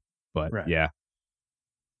fun, but yeah.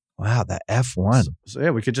 Wow, that F1.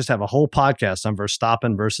 So we could just have a whole podcast on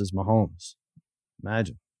Verstappen versus Mahomes.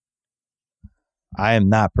 Imagine. I am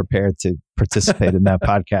not prepared to participate in that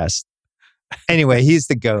podcast. Anyway, he's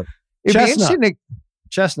the GOAT. Chestnut.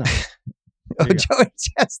 Joey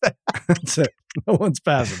Chestnut. That's it. No one's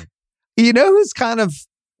passing him. You know who's kind of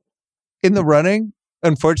in the running?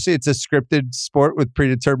 Unfortunately, it's a scripted sport with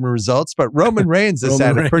predetermined results, but Roman Reigns has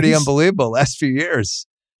had a pretty unbelievable last few years.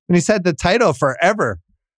 And he's had the title forever.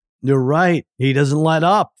 You're right. He doesn't let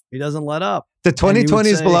up. The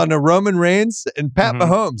 2020s belong to Roman Reigns and Pat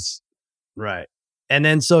Mahomes. Right. And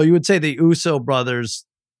then so you would say the Uso brothers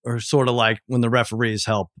are sort of like when the referees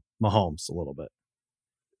help Mahomes a little bit.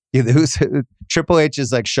 Triple H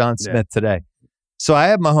is like Sean Smith today. So I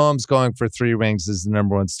have Mahomes going for 3 rings as the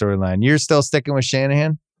number one storyline. You're still sticking with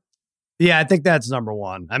Shanahan? Yeah, I think that's number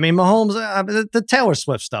one. I mean, Mahomes, the Taylor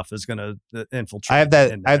Swift stuff is going to infiltrate. I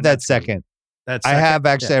have that second.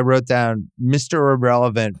 I wrote down Mr.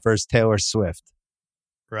 Irrelevant versus Taylor Swift.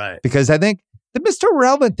 Right. Because I think the Mr.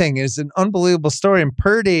 Irrelevant thing is an unbelievable story. And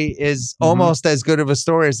Purdy is almost as good of a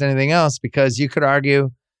story as anything else, because you could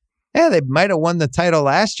argue, they might have won the title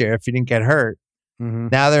last year if he didn't get hurt.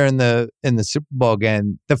 Now they're in the Super Bowl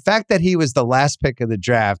again. The fact that he was the last pick of the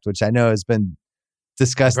draft, which I know has been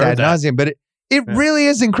discussed ad nauseum, but it really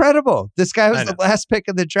is incredible. This guy was the last pick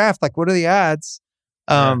of the draft. Like, what are the odds?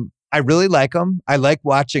 I really like him. I like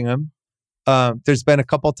watching him. There's been a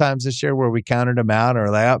couple times this year where we counted him out,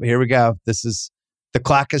 or like, oh, here we go. The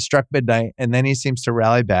clock has struck midnight, and then he seems to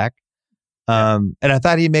rally back. And I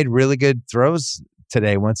thought he made really good throws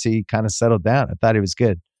today once he kind of settled down. I thought he was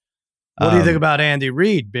good. What do you think about Andy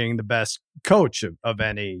Reid being the best coach of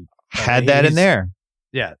any? Had that in there.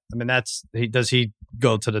 Yeah. I mean, does he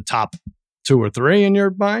go to the top 2 or 3 in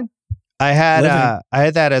your mind? I had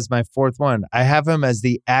that as my 4th one. I have him as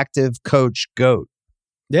the active coach GOAT.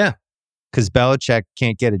 Yeah. Because Belichick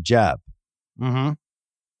can't get a job.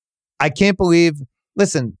 I can't believe,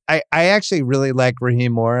 listen, I actually really like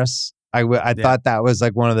Raheem Morris. I thought that was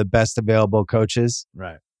like one of the best available coaches.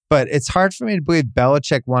 Right. But it's hard for me to believe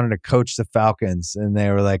Belichick wanted to coach the Falcons, and they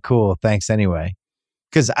were like, cool, thanks anyway.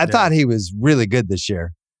 Because I thought he was really good this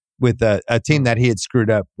year with a team that he had screwed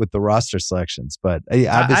up with the roster selections. But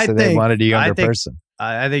obviously they wanted a younger person.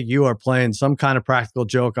 I think you are playing some kind of practical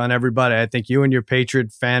joke on everybody. I think you and your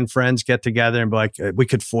Patriot fan friends get together and be like, we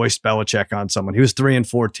could foist Belichick on someone. He was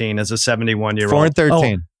 3-14 as a 71-year-old.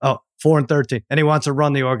 4-13. 4-13. And he wants to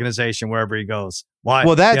run the organization wherever he goes. Why?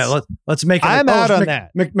 Well, let's make it. I'm out on that.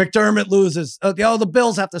 McDermott loses. The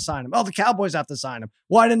Bills have to sign him. The Cowboys have to sign him.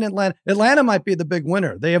 Why didn't Atlanta? Atlanta might be the big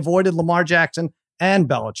winner. They avoided Lamar Jackson and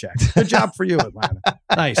Belichick. Good job for you, Atlanta.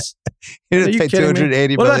 Nice. Are you kidding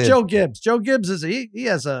me? What about Joe Gibbs? Joe Gibbs he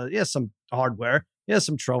has some hardware. He has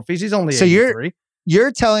some trophies. He's only 83.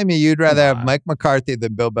 You're telling me you'd rather have Mike McCarthy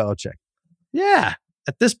than Bill Belichick? Yeah.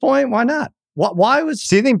 At this point, why not?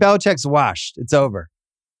 So you think Belichick's washed? It's over.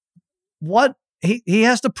 What? He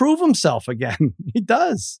has to prove himself again. He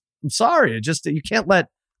does. I'm sorry. You can't let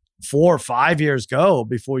 4 or 5 years go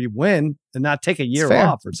before you win and not take a year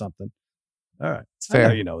off or something. All right. It's fair. I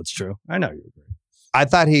know you know it's true. I know you agree. I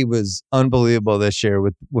thought he was unbelievable this year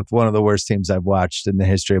with one of the worst teams I've watched in the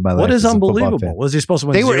history of my life. What is unbelievable? Was he supposed to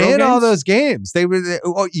win? They were in games? all those games. They were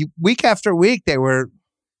week after week. They were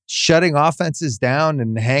shutting offenses down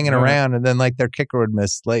and hanging around, and then like their kicker would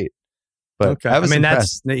miss late. But I was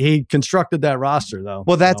impressed. He constructed that roster though.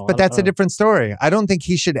 Well, that's a different story. I don't think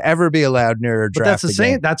he should ever be allowed near a draft. But that's the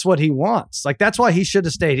same. That's what he wants. Like that's why he should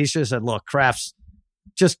have stayed. He should have said, "Look, Kraft's,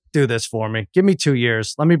 just do this for me. Give me 2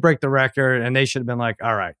 years. Let me break the record." And they should have been like,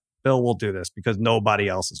 "All right, Bill will do this because nobody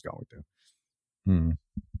else is going to."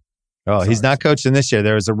 Oh, he's not coaching this year.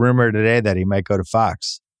 There was a rumor today that he might go to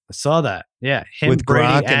Fox. I saw that. Yeah, him, with Brady,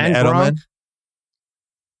 Gronk and Edelman. Gronk.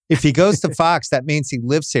 If he goes to Fox, that means he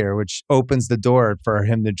lives here, which opens the door for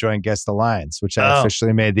him to join Guest Alliance, which I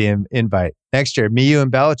officially made the invite next year. Me, you,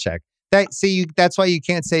 and Belichick. That's why you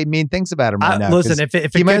can't say mean things about him right now. Listen,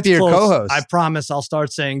 if he might be your close, co-host. I promise I'll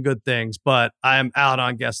start saying good things, but I'm out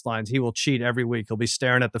on guest lines. He will cheat every week. He'll be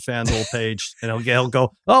staring at the FanDuel page, and he'll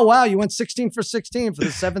go, "Oh wow, you went 16 for 16 for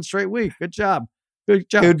the 7th straight week. Good job, Coach."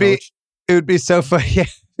 It would be so funny. Yeah,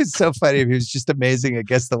 it's so funny if he was just amazing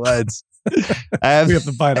against the Leds. We have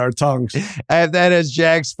to bite our tongues. I have that as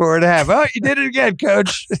Jags 4.5. Oh, you did it again,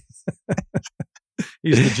 Coach.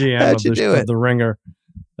 He's the GM of the Ringer.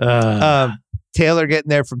 Taylor getting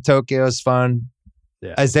there from Tokyo is fun.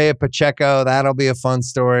 Yeah. Isaiah Pacheco, that'll be a fun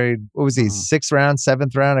story. What was he? 6th round,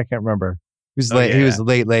 7th round? I can't remember. He was late. Yeah. He was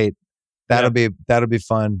late. That'll be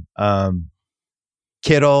fun.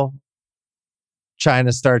 Kittle trying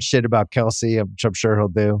to start shit about Kelsey, which I'm sure he'll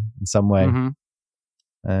do in some way.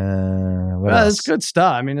 It's good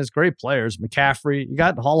stuff. I mean, it's great players. McCaffrey, you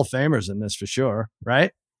got Hall of Famers in this for sure,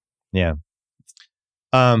 right? Yeah.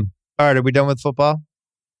 All right, are we done with football?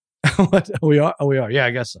 What? We are. Yeah,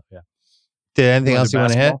 I guess so. Yeah. Did anything else you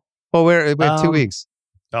want to hit? Well, we have 2 weeks.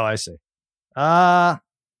 Oh, I see. No,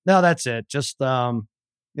 that's it. Just I'm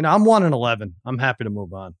 1-11. I'm happy to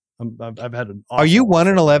move on. I've had an. Are you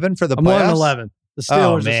 1-11 for the playoffs? I'm 1-11. The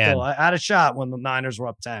Steelers are still. I had a shot when the Niners were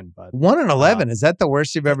up 10, but 1-11 is that the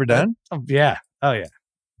worst you've ever done? Yeah. Oh yeah,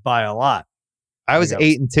 by a lot. I was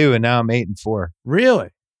 8-2, and now I'm 8-4. Really?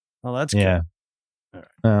 Oh, that's good. Yeah. All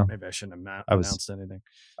right. Maybe I shouldn't have announced anything.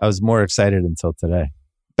 I was more excited until today.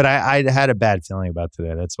 But I had a bad feeling about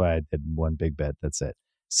today. That's why I did one big bet. That's it.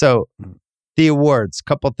 So the awards,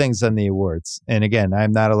 couple things on the awards. And again,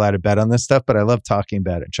 I'm not allowed to bet on this stuff, but I love talking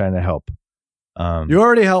about it, trying to help. You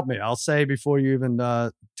already helped me. I'll say before you even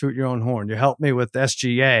toot your own horn, you helped me with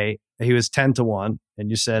SGA. He was 10-1, and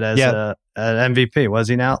you said as an MVP. Was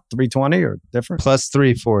he now 320 or different? Plus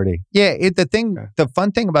 340. Yeah, the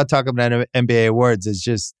fun thing about talking about NBA awards is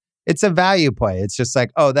just it's a value play. It's just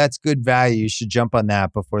like, oh, that's good value. You should jump on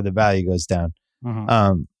that before the value goes down.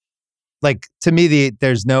 Like to me,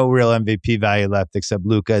 there's no real MVP value left except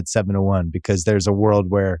Luka at 7-1 because there's a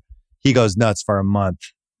world where he goes nuts for a month.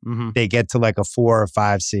 They get to like a 4 or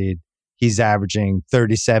 5 seed. He's averaging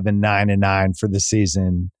 37, 9 and 9 for the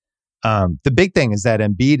season. The big thing is that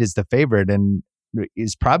Embiid is the favorite and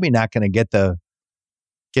is probably not going to get to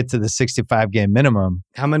the 65 game minimum.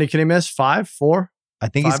 How many can he miss? 5, 4? I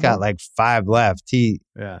think he's got like 5 left.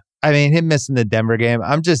 I mean, him missing the Denver game.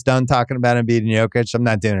 I'm just done talking about Embiid and Jokic. I'm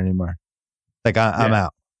not doing it anymore. Like I'm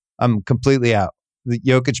out. I'm completely out.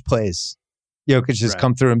 Jokic plays. Jokic has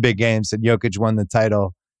come through in big games, and Jokic won the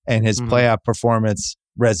title. And his playoff performance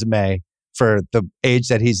resume for the age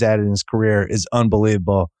that he's at in his career is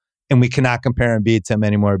unbelievable. And we cannot compare Embiid to him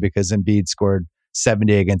anymore because Embiid scored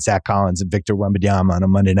 70 against Zach Collins and Victor Wembanyama on a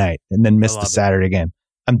Monday night and then missed the Saturday game.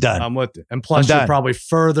 I'm done. I'm with it. And plus, you're probably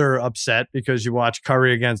further upset because you watch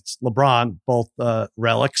Curry against LeBron, both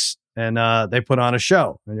relics, and they put on a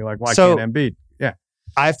show. And you're like, why can't Embiid? Yeah.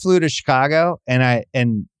 I flew to Chicago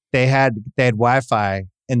and they had Wi-Fi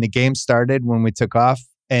and the game started when we took off.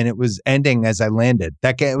 And it was ending as I landed.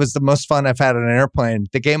 That game, it was the most fun I've had on an airplane.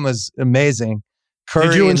 The game was amazing. Curry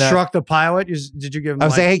did you instruct the pilot? Did you give him? I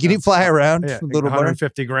was like, hey, can you fly around? Yeah,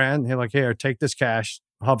 $150,000. He's like, here, take this cash,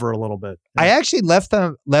 hover a little bit. Yeah. I actually left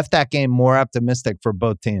that game more optimistic for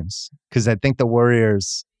both teams because I think the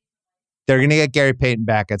Warriors, they're going to get Gary Payton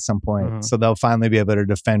back at some point, so they'll finally be able to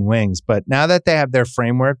defend wings. But now that they have their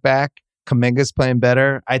framework back, Kuminga's playing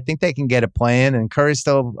better. I think they can get it playing, and Curry's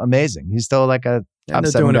still amazing. He's still like a and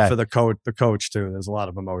they're doing it for the coach too. There's a lot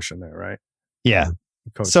of emotion there, right? Yeah.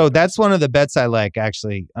 So that's one of the bets I like,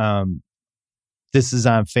 actually. This is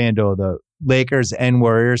on FanDuel. The Lakers and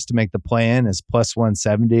Warriors to make the play-in is plus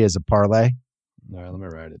 170 as a parlay. All right, let me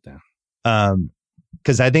write it down.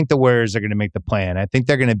 Because I think the Warriors are going to make the play-in. I think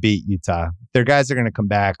they're going to beat Utah. Their guys are going to come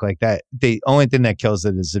back like that. The only thing that kills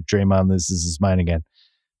it is if Draymond loses his mind again.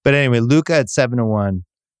 But anyway, Luka at 7-1,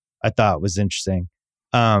 I thought was interesting.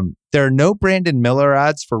 There are no Brandon Miller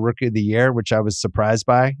odds for Rookie of the Year, which I was surprised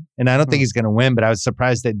by. And I don't think he's going to win, but I was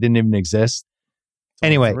surprised that didn't even exist.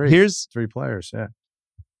 Anyway, here's 3 players. Yeah.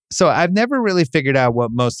 So I've never really figured out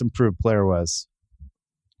what most improved player was.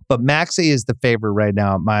 But Maxey is the favorite right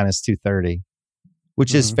now at minus 230,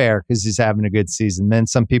 which is fair because he's having a good season. Then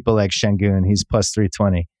some people like Şengün, he's plus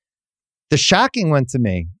 320. The shocking one to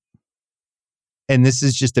me, and this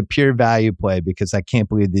is just a pure value play because I can't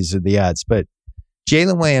believe these are the odds, but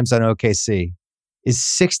Jalen Williams on OKC is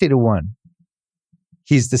 60-1.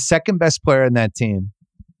 He's the second best player in that team.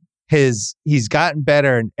 He's gotten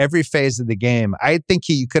better in every phase of the game. I think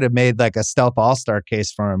you could have made like a stealth all-star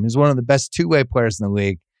case for him. He's one of the best two-way players in the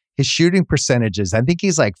league. His shooting percentages, I think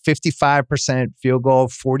he's like 55% field goal,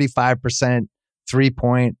 45%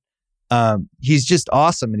 three-point. He's just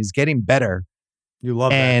awesome, and he's getting better. You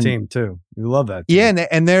love that team, too. You love that team. Yeah,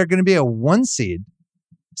 and they're going to be a 1 seed.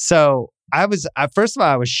 So first of all,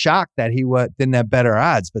 I was shocked that he didn't have better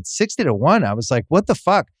odds, but 60-1, I was like, what the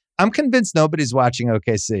fuck? I'm convinced nobody's watching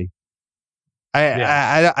OKC.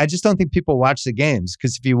 I just don't think people watch the games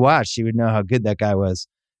because if you watched, you would know how good that guy was.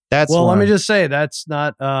 Let me just say that's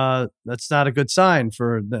not a good sign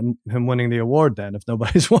for him winning the award. Then, if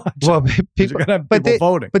nobody's watching, well, people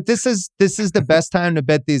voting. But this is the best time to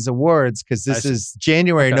bet these awards because this is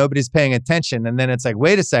January. Okay. Nobody's paying attention, and then it's like,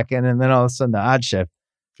 wait a second, and then all of a sudden the odd shift.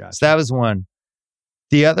 Gotcha. So that was one.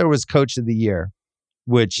 The other was Coach of the Year,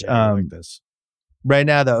 which I like this. Right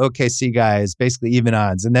now the OKC guy is basically even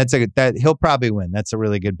odds, and that he'll probably win. That's a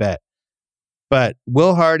really good bet. But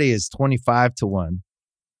Will Hardy is 25-1,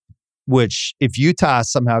 which if Utah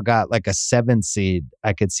somehow got like a 7 seed,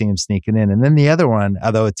 I could see him sneaking in. And then the other one,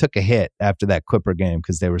 although it took a hit after that Clipper game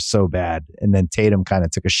because they were so bad, and then Tatum kind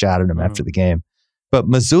of took a shot at him after the game. But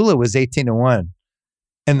Missoula was 18-1,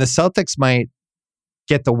 and the Celtics might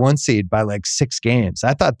get the 1 seed by like 6 games.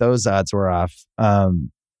 I thought those odds were off.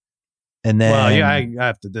 And then, well, yeah, I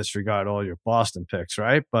have to disregard all your Boston picks,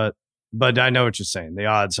 right? But I know what you're saying. The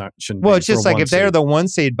odds shouldn't. Well, it's just like if they're the 1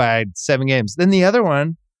 seed by 7 games. Then the other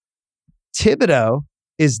one, Thibodeau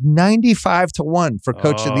is 95-1 for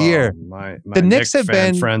coach of the year. My The Knicks have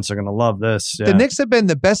fan been friends are going to love this. Yeah. The Knicks have been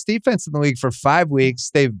the best defense in the league for 5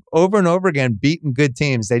 weeks. They've over and over again beaten good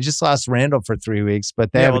teams. They just lost Randall for 3 weeks,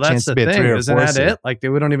 but they have a chance to be a 3 or 4 Isn't that seed. it? Like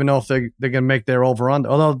we don't even know if they're going to make their over under.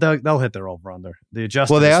 Although they'll hit their over under. The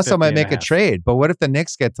adjustment. Well, they is also might make a 50.5. trade. But what if the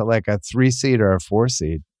Knicks get to like a 3 seed or a 4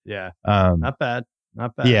 seed? Yeah, Um, not bad.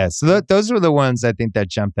 Not bad. yeah. So those were the ones I think that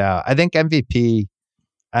jumped out. I think MVP.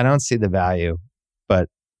 I don't see the value, but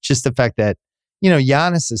just the fact that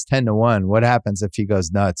Giannis is 10-1. What happens if he goes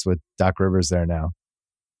nuts with Doc Rivers there now?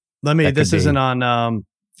 This isn't on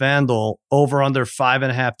FanDuel. Over under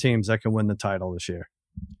 5.5 teams that can win the title this year.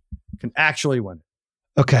 Can actually win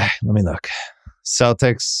it. Okay, let me look.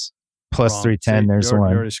 Celtics plus Wrong. 310. See, There's you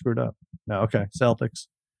one. already screwed up. No, okay. Celtics.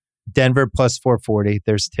 Denver plus 440.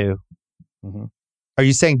 There's 2. Mm-hmm. Are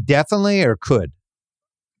you saying definitely or could?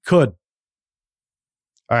 Could.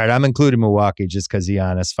 All right, I'm including Milwaukee just because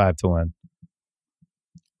Giannis 5-1.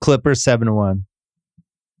 Clippers 7-1.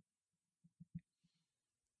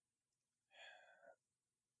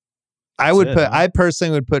 I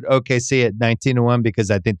personally would put OKC at 19-1 because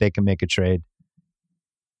I think they can make a trade.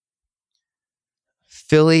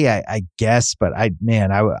 Philly, I guess, but I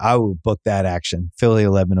would book that action. Philly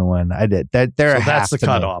 11-1. I did that. That's the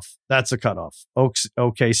cutoff. That's the cutoff.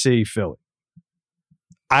 OKC, Philly.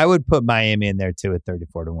 I would put Miami in there too at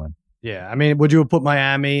 34-1. Yeah, I mean, would you have put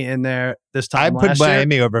Miami in there this time? I'd put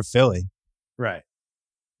Miami over Philly. Right.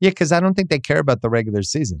 Yeah, because I don't think they care about the regular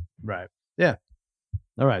season. Right. Yeah.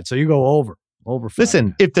 All right. So you go over. 5.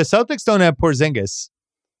 Listen, if the Celtics don't have Porzingis,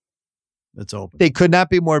 it's open. they could not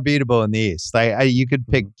be more beatable in the East. You could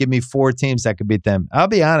give me 4 teams that could beat them. I'll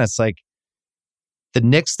be honest, like the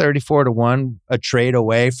Knicks 34-1, a trade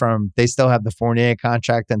away from, they still have the Fournier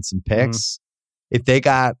contract and some picks. Mm-hmm. If they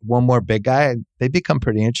got one more big guy, they become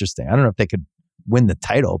pretty interesting. I don't know if they could win the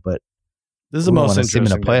title, but this is the most interesting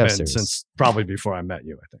in a playoff series since probably before I met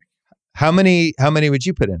you, I think. How many would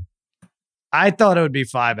you put in? I thought it would be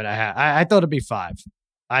 5.5. I thought it'd be 5.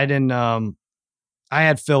 I didn't. I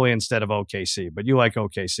had Philly instead of OKC, but you like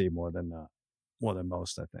OKC more than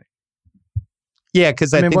most, I think. Yeah,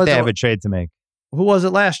 because I think they have a trade to make. Who was it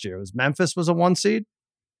last year? Was Memphis a 1 seed?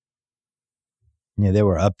 Yeah, they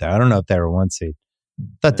were up there. I don't know if they were 1 seed. I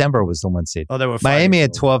thought Denver was the 1 seed. Oh, they were Miami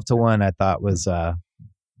at 12-1. I thought was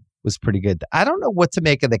pretty good. I don't know what to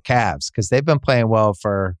make of the Cavs because they've been playing well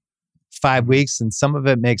for 5 weeks, and some of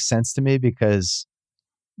it makes sense to me because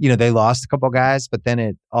they lost a couple guys, but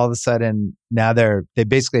then all of a sudden now they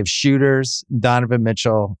basically have shooters, Donovan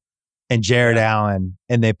Mitchell and Jared Allen,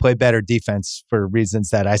 and they play better defense for reasons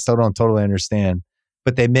that I still don't totally understand.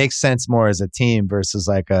 But they make sense more as a team versus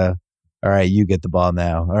like all right, you get the ball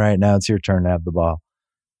now. All right, now it's your turn to have the ball.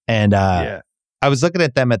 And I was looking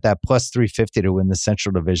at them at that plus 350 to win the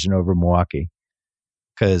Central Division over Milwaukee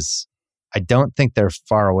because I don't think they're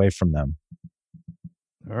far away from them.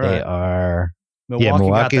 All right. They are.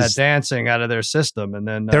 Milwaukee got that dancing out of their system, and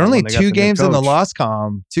then they're only 2 games in the loss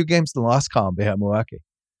column. 2 games in the loss column behind Milwaukee.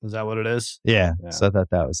 Is that what it is? Yeah. So I thought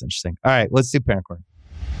that was interesting. All right, let's do Parent Corner.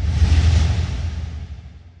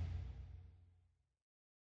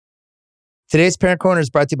 Today's Parent Corner is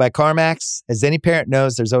brought to you by CarMax. As any parent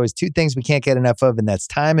knows, there's always 2 things we can't get enough of, and that's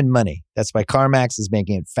time and money. That's why CarMax is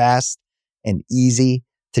making it fast and easy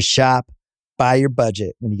to shop by your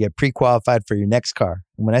budget when you get pre-qualified for your next car.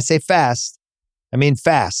 And when I say fast, I mean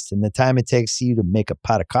fast. In the time it takes you to make a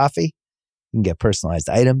pot of coffee, you can get personalized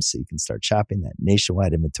items so you can start shopping that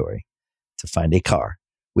nationwide inventory to find a car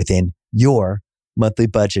within your monthly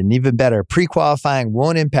budget. And even better, pre-qualifying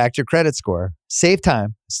won't impact your credit score. Save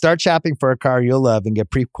time. Start shopping for a car you'll love and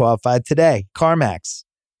get pre-qualified today. CarMax,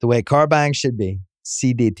 the way car buying should be.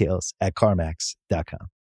 See details at CarMax.com.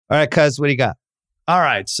 All right, cuz, what do you got? All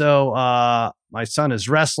right. So my son is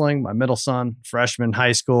wrestling, my middle son, freshman,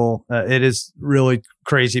 high school. It is really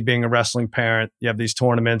crazy being a wrestling parent. You have these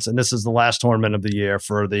tournaments, and this is the last tournament of the year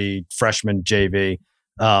for the freshman JV.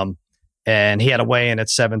 And he had a weigh-in at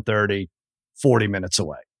 7:30, 40 minutes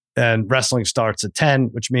away. And wrestling starts at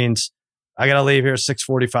 10, which means I got to leave here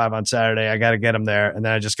 6:45 on Saturday. I got to get him there. And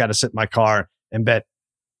then I just got to sit in my car and bet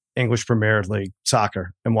English Premier League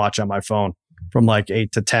soccer and watch on my phone from like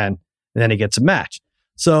 8 to 10. And then he gets a match.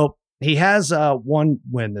 So he has 1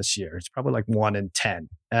 win this year. It's probably like 1 in 10.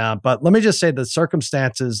 But let me just say the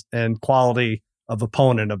circumstances and quality of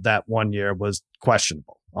opponent of that 1 year was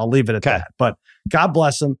questionable. I'll leave it at that. But God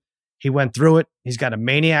bless him. He went through it. He's got a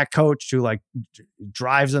maniac coach who like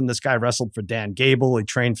drives him. This guy wrestled for Dan Gable. He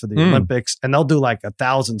trained for the Olympics, and they'll do like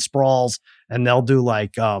 1,000 sprawls, and they'll do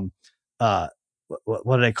like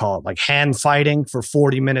what do they call it? Like hand fighting for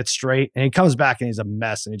 40 minutes straight. And he comes back and he's a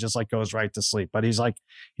mess and he just like goes right to sleep. But he's like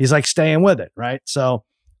staying with it, right? So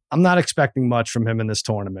I'm not expecting much from him in this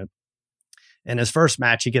tournament. In his first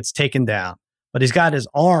match, he gets taken down, but he's got his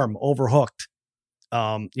arm overhooked.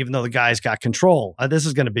 Even though the guy's got control. This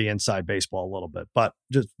is going to be inside baseball a little bit, but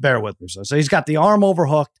just bear with me. So he's got the arm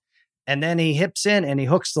overhooked. And then he hips in and he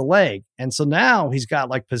hooks the leg. And so now he's got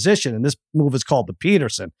like position. And this move is called the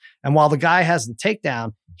Peterson. And while the guy has the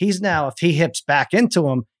takedown, he's now, if he hips back into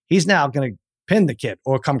him, he's now going to pin the kid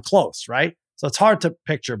or come close, right? So it's hard to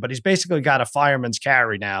picture, but he's basically got a fireman's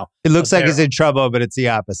carry now. It looks like he's in trouble, but it's the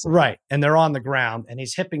opposite. Right. And they're on the ground and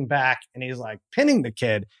he's hipping back and he's like pinning the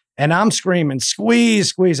kid. And I'm screaming, squeeze,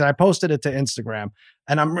 squeeze. And I posted it to Instagram.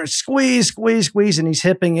 And I'm squeeze, squeeze, squeeze. And he's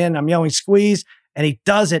hipping in. I'm yelling, squeeze. And he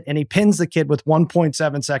does it, and he pins the kid with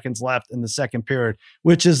 1.7 seconds left in the second period,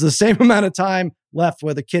 which is the same amount of time left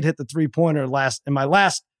where the kid hit the three-pointer in my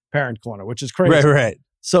last parent corner, which is crazy. Right.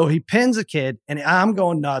 So he pins a kid, and I'm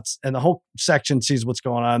going nuts, and the whole section sees what's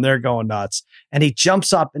going on. They're going nuts. And he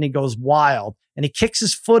jumps up, and he goes wild, and he kicks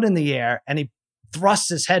his foot in the air, and he thrusts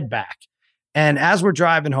his head back. And as we're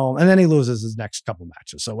driving home, and then he loses his next couple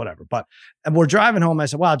matches, so whatever. But we're driving home. I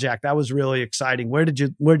said, "Wow, Jack, that was really exciting. Where'd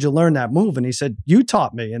you learn that move?" And he said, "You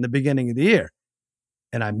taught me in the beginning of the year."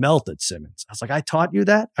 And I melted Simmons. I was like, "I taught you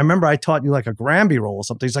that? I remember I taught you like a Granby roll or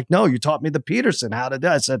something." He's like, "No, you taught me the Peterson, how to do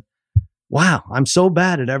it." I said, "Wow, I'm so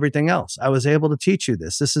bad at everything else. I was able to teach you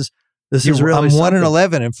this. This is really." I'm something.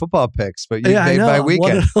 1-11 in football picks, but you made my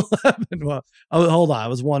weekend. 1-11. Well, hold on, I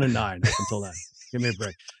was 1-9 up until then. Give me a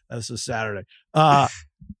break. This was Saturday. And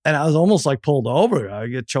I was almost like pulled over. I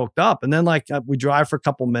get choked up. And then we drive for a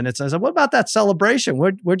couple minutes. And I said, "What about that celebration?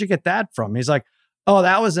 Where'd you get that from?" He's like, "Oh,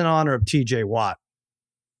 that was in honor of TJ Watt."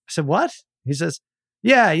 I said, "What?" He says,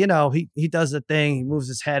 "Yeah, he does the thing. He moves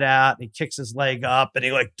his head out and he kicks his leg up and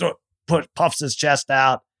he like puffs his chest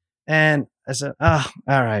out." And I said, "Oh,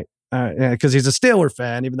 all right." Yeah, because he's a Steeler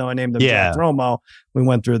fan, even though I named him Jack Romo. We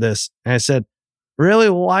went through this. And I said, "Really?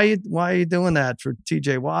 Why are you doing that for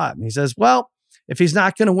TJ Watt?" And he says, "Well, if he's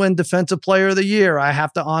not going to win Defensive Player of the Year, I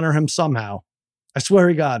have to honor him somehow." I swear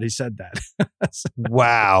to God, he said that.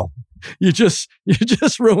 Wow. You just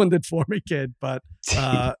ruined it for me, kid. But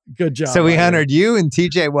good job. So we honored you and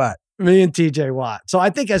TJ Watt. Me and TJ Watt. So I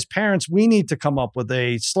think as parents, we need to come up with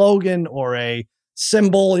a slogan or a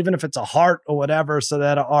symbol, even if it's a heart or whatever, so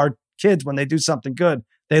that our kids, when they do something good,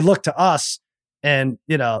 they look to us and,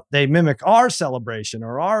 they mimic our celebration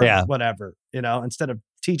or our whatever, instead of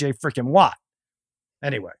TJ freaking Watt.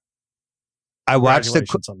 Anyway. I watched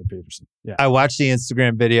on the Peterson. Yeah. I watched the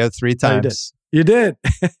Instagram video 3 times. You did.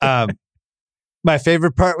 My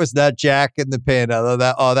favorite part was not Jack in the pin, although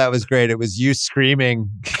that was great. It was you screaming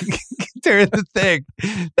during the thing.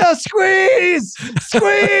 "Now squeeze!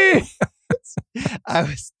 Squeeze!" I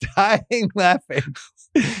was dying laughing.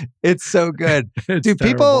 It's so good.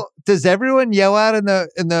 Does everyone yell out in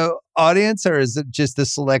the audience, or is it just a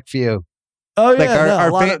select few? Oh yeah.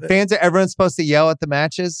 Our fans, everyone's supposed to yell at the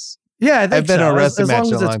matches? Yeah, I think I've been to a wrestling match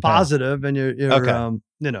as long as it's time. positive and you're okay.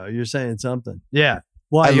 You're saying something. Yeah.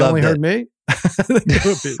 Why, you only heard me?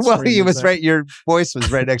 Well, he was right. Your voice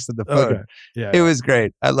was right next to the phone. Okay. Yeah. It was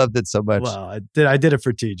great. I loved it so much. Well, I did it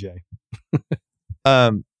for TJ.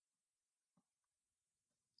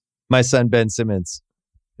 My son, Ben Simmons.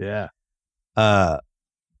 Yeah.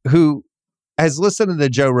 Who has listened to the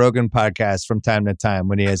Joe Rogan podcast from time to time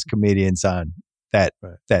when he has comedians on that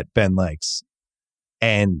Ben likes.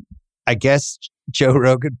 And I guess Joe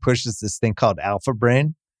Rogan pushes this thing called Alpha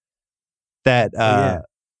Brain that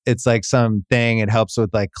it's like something, it helps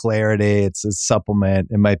with like clarity. It's a supplement.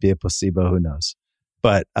 It might be a placebo. Who knows?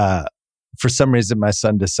 But for some reason, my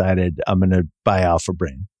son decided I'm going to buy Alpha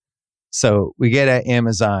Brain. So we get at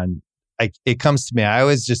Amazon. It comes to me. I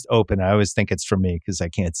always just open. I always think it's for me because I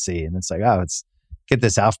can't see. And it's like, get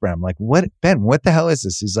this Alpha Brain. I'm like, what, Ben, what the hell is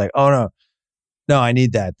this? He's like, "Oh, no, I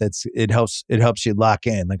need that. It helps you lock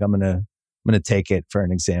in. Like I'm going to take it for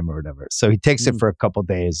an exam or whatever." So he takes it for a couple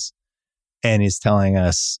days and he's telling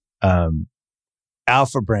us,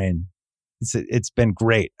 Alpha Brain, it's been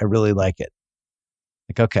great. I really like it.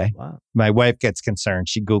 Like, okay. Wow. My wife gets concerned.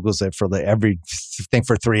 She Googles it for everything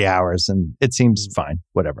for 3 hours and it seems fine,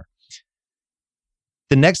 whatever.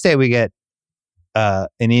 The next day we get an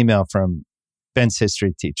email from Ben's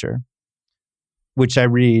history teacher, which I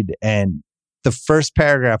read, and the first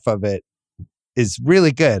paragraph of it is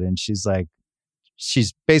really good. And she's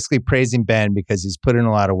basically praising Ben because he's put in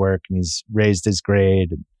a lot of work and he's raised his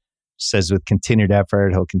grade. And says with continued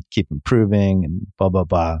effort, he'll keep improving and blah, blah,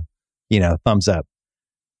 blah, thumbs up.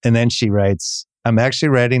 And then she writes, I'm actually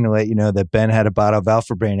writing to let you know that Ben had a bottle of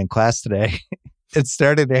Alpha Brain in class today and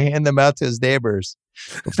started to hand them out to his neighbors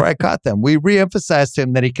before I caught them. We reemphasized to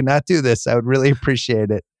him that he cannot do this. I would really appreciate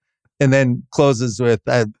it. And then closes with,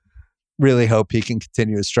 I really hope he can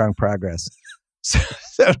continue his strong progress.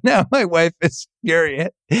 So now my wife is furious.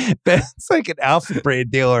 Ben's like an Alpha Brain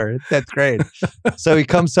dealer. That's great. So he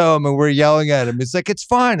comes home and we're yelling at him. He's like, it's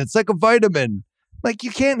fine. It's like a vitamin. Like,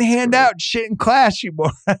 you can't hand out shit in class, you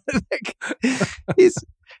moron. Like, he's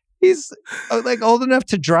like old enough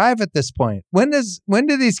to drive at this point. When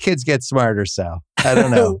do these kids get smarter, Sal? I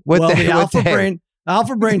don't know.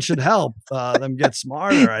 Alpha Brain should help them get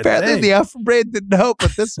smarter. Apparently the Alpha Brain didn't help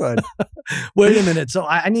with this one. Wait a minute. So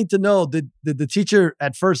I need to know, did the teacher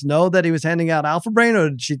at first know that he was handing out Alpha Brain,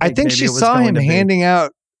 or did she think I think she saw him handing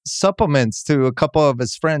out supplements to a couple of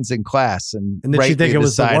his friends in class, and did she think it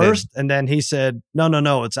was the worst? And then he said,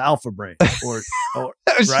 no, it's Alpha Brain. Or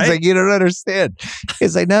she's right? like, you don't understand.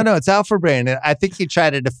 He's like, no, it's Alpha Brain. And I think he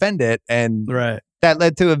tried to defend it, and that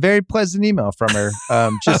led to a very pleasant email from her,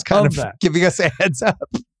 just kind of giving us a heads up.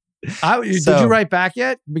 Did you write back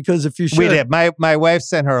yet? Because if you should. We did. My wife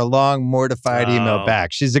sent her a long, mortified email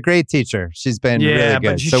back. She's a great teacher. She's been really good.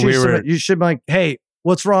 But you should be like, hey,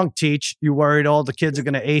 what's wrong, Teach? You worried all the kids are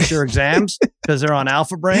going to ace your exams because they're on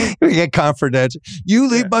Alpha Brain? We get confidential. You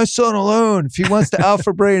leave my son alone if he wants to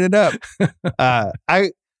Alpha Brain it up. I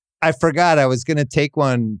forgot I was going to take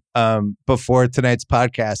one before tonight's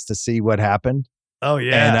podcast to see what happened. Oh,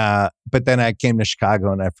 yeah. And but then I came to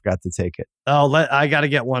Chicago and I forgot to take it. Oh, I got to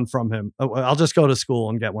get one from him. I'll just go to school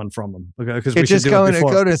and get one from him. Because we just go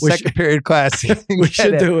to second period class. We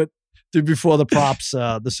should do it before the props,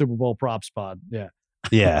 the Super Bowl props pod. Yeah.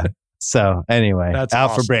 Yeah. So anyway, that's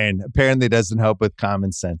Alpha awesome. Brain apparently doesn't help with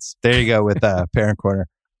common sense. There you go with Parent Corner.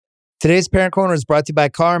 Today's Parent Corner is brought to you by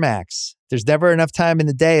CarMax. There's never enough time in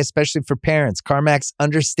the day, especially for parents. CarMax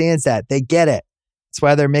understands that. They get it. That's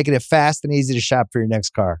why they're making it fast and easy to shop for your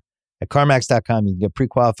next car. At CarMax.com, you can get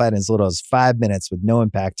pre-qualified in as little as 5 minutes with no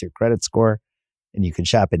impact to your credit score. And you can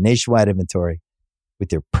shop at nationwide inventory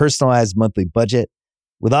with your personalized monthly budget.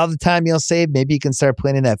 With all the time you'll save, maybe you can start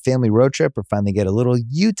planning that family road trip or finally get a little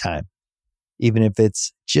you time, even if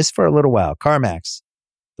it's just for a little while. CarMax,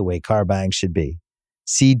 the way car buying should be.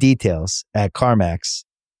 See details at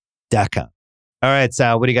CarMax.com. All right,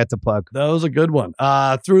 Sal, what do you got to plug? That was a good one.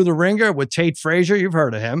 Through the Ringer with Tate Frazier. You've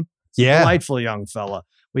heard of him. Yeah. Delightful young fella.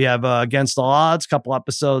 We have Against All Odds, couple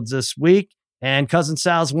episodes this week, and Cousin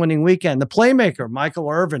Sal's Winning Weekend. The Playmaker, Michael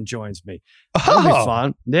Irvin, joins me. That'll be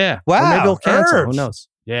fun. Yeah. Wow. Or maybe he'll cancel. Irv. Who knows?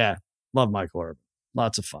 Yeah. Love Michael Irvin.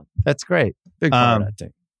 Lots of fun. That's great. Big part, I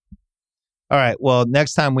think. All right. Well,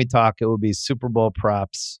 next time we talk, it will be Super Bowl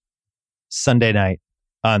props Sunday night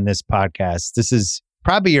on this podcast. This is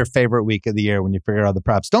probably your favorite week of the year when you figure out all the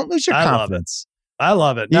props. Don't lose your confidence. I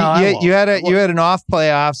love it. No, you had an off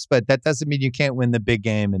playoffs, but that doesn't mean you can't win the big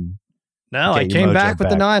game. And no, I came back with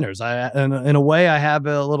the Niners. In a way, I have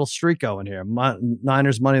a little streak going here.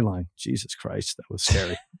 Niners money line. Jesus Christ, that was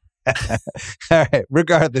scary. All right.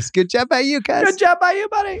 Regardless, good job by you guys. Good job by you,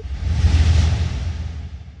 buddy.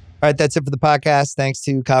 All right, that's it for the podcast. Thanks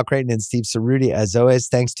to Kyle Creighton and Steve Cerruti. As always,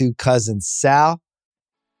 thanks to Cousin Sal.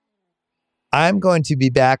 I'm going to be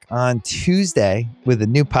back on Tuesday with a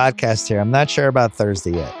new podcast here. I'm not sure about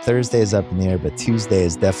Thursday yet. Thursday is up in the air, but Tuesday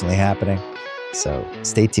is definitely happening. So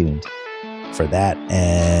stay tuned for that,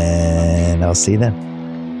 and I'll see you then.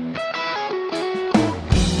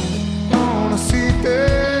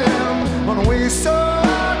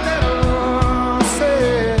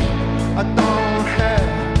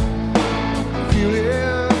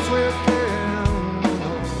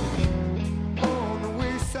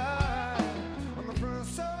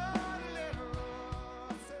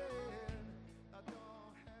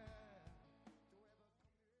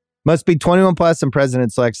 Must be 21 plus and present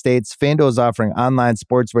in select states. FanDuel is offering online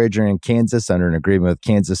sports wagering in Kansas under an agreement with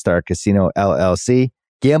Kansas Star Casino, LLC.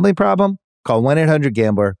 Gambling problem? Call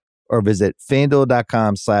 1-800-GAMBLER or visit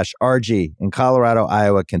FanDuel.com/RG in Colorado,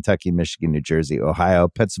 Iowa, Kentucky, Michigan, New Jersey, Ohio,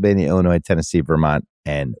 Pennsylvania, Illinois, Tennessee, Vermont,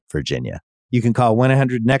 and Virginia. You can call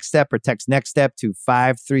 1-800-NEXT-STEP or text NEXT-STEP to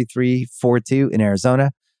 53342 in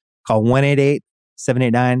Arizona. Call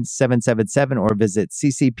 1-888-789-777 or visit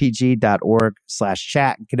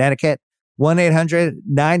ccpg.org/chat in Connecticut,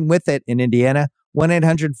 1-800-9-WITH-IT in Indiana,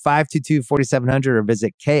 1-800-522-4700 or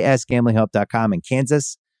visit ksgamblinghelp.com in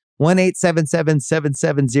Kansas,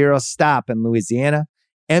 1-877-770-STOP in Louisiana,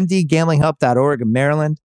 mdgamblinghelp.org in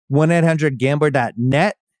Maryland,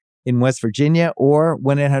 1-800-GAMBLER.net in West Virginia, or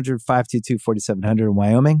 1-800-522-4700 in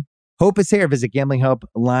Wyoming. Hope is here. Visit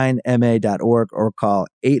gamblinghelplinema.org or call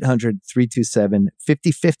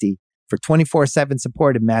 800-327-5050 for 24/7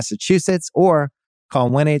 support in Massachusetts, or call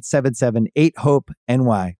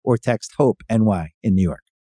 1-877-8-HOPE-NY or text HOPE-NY in New York.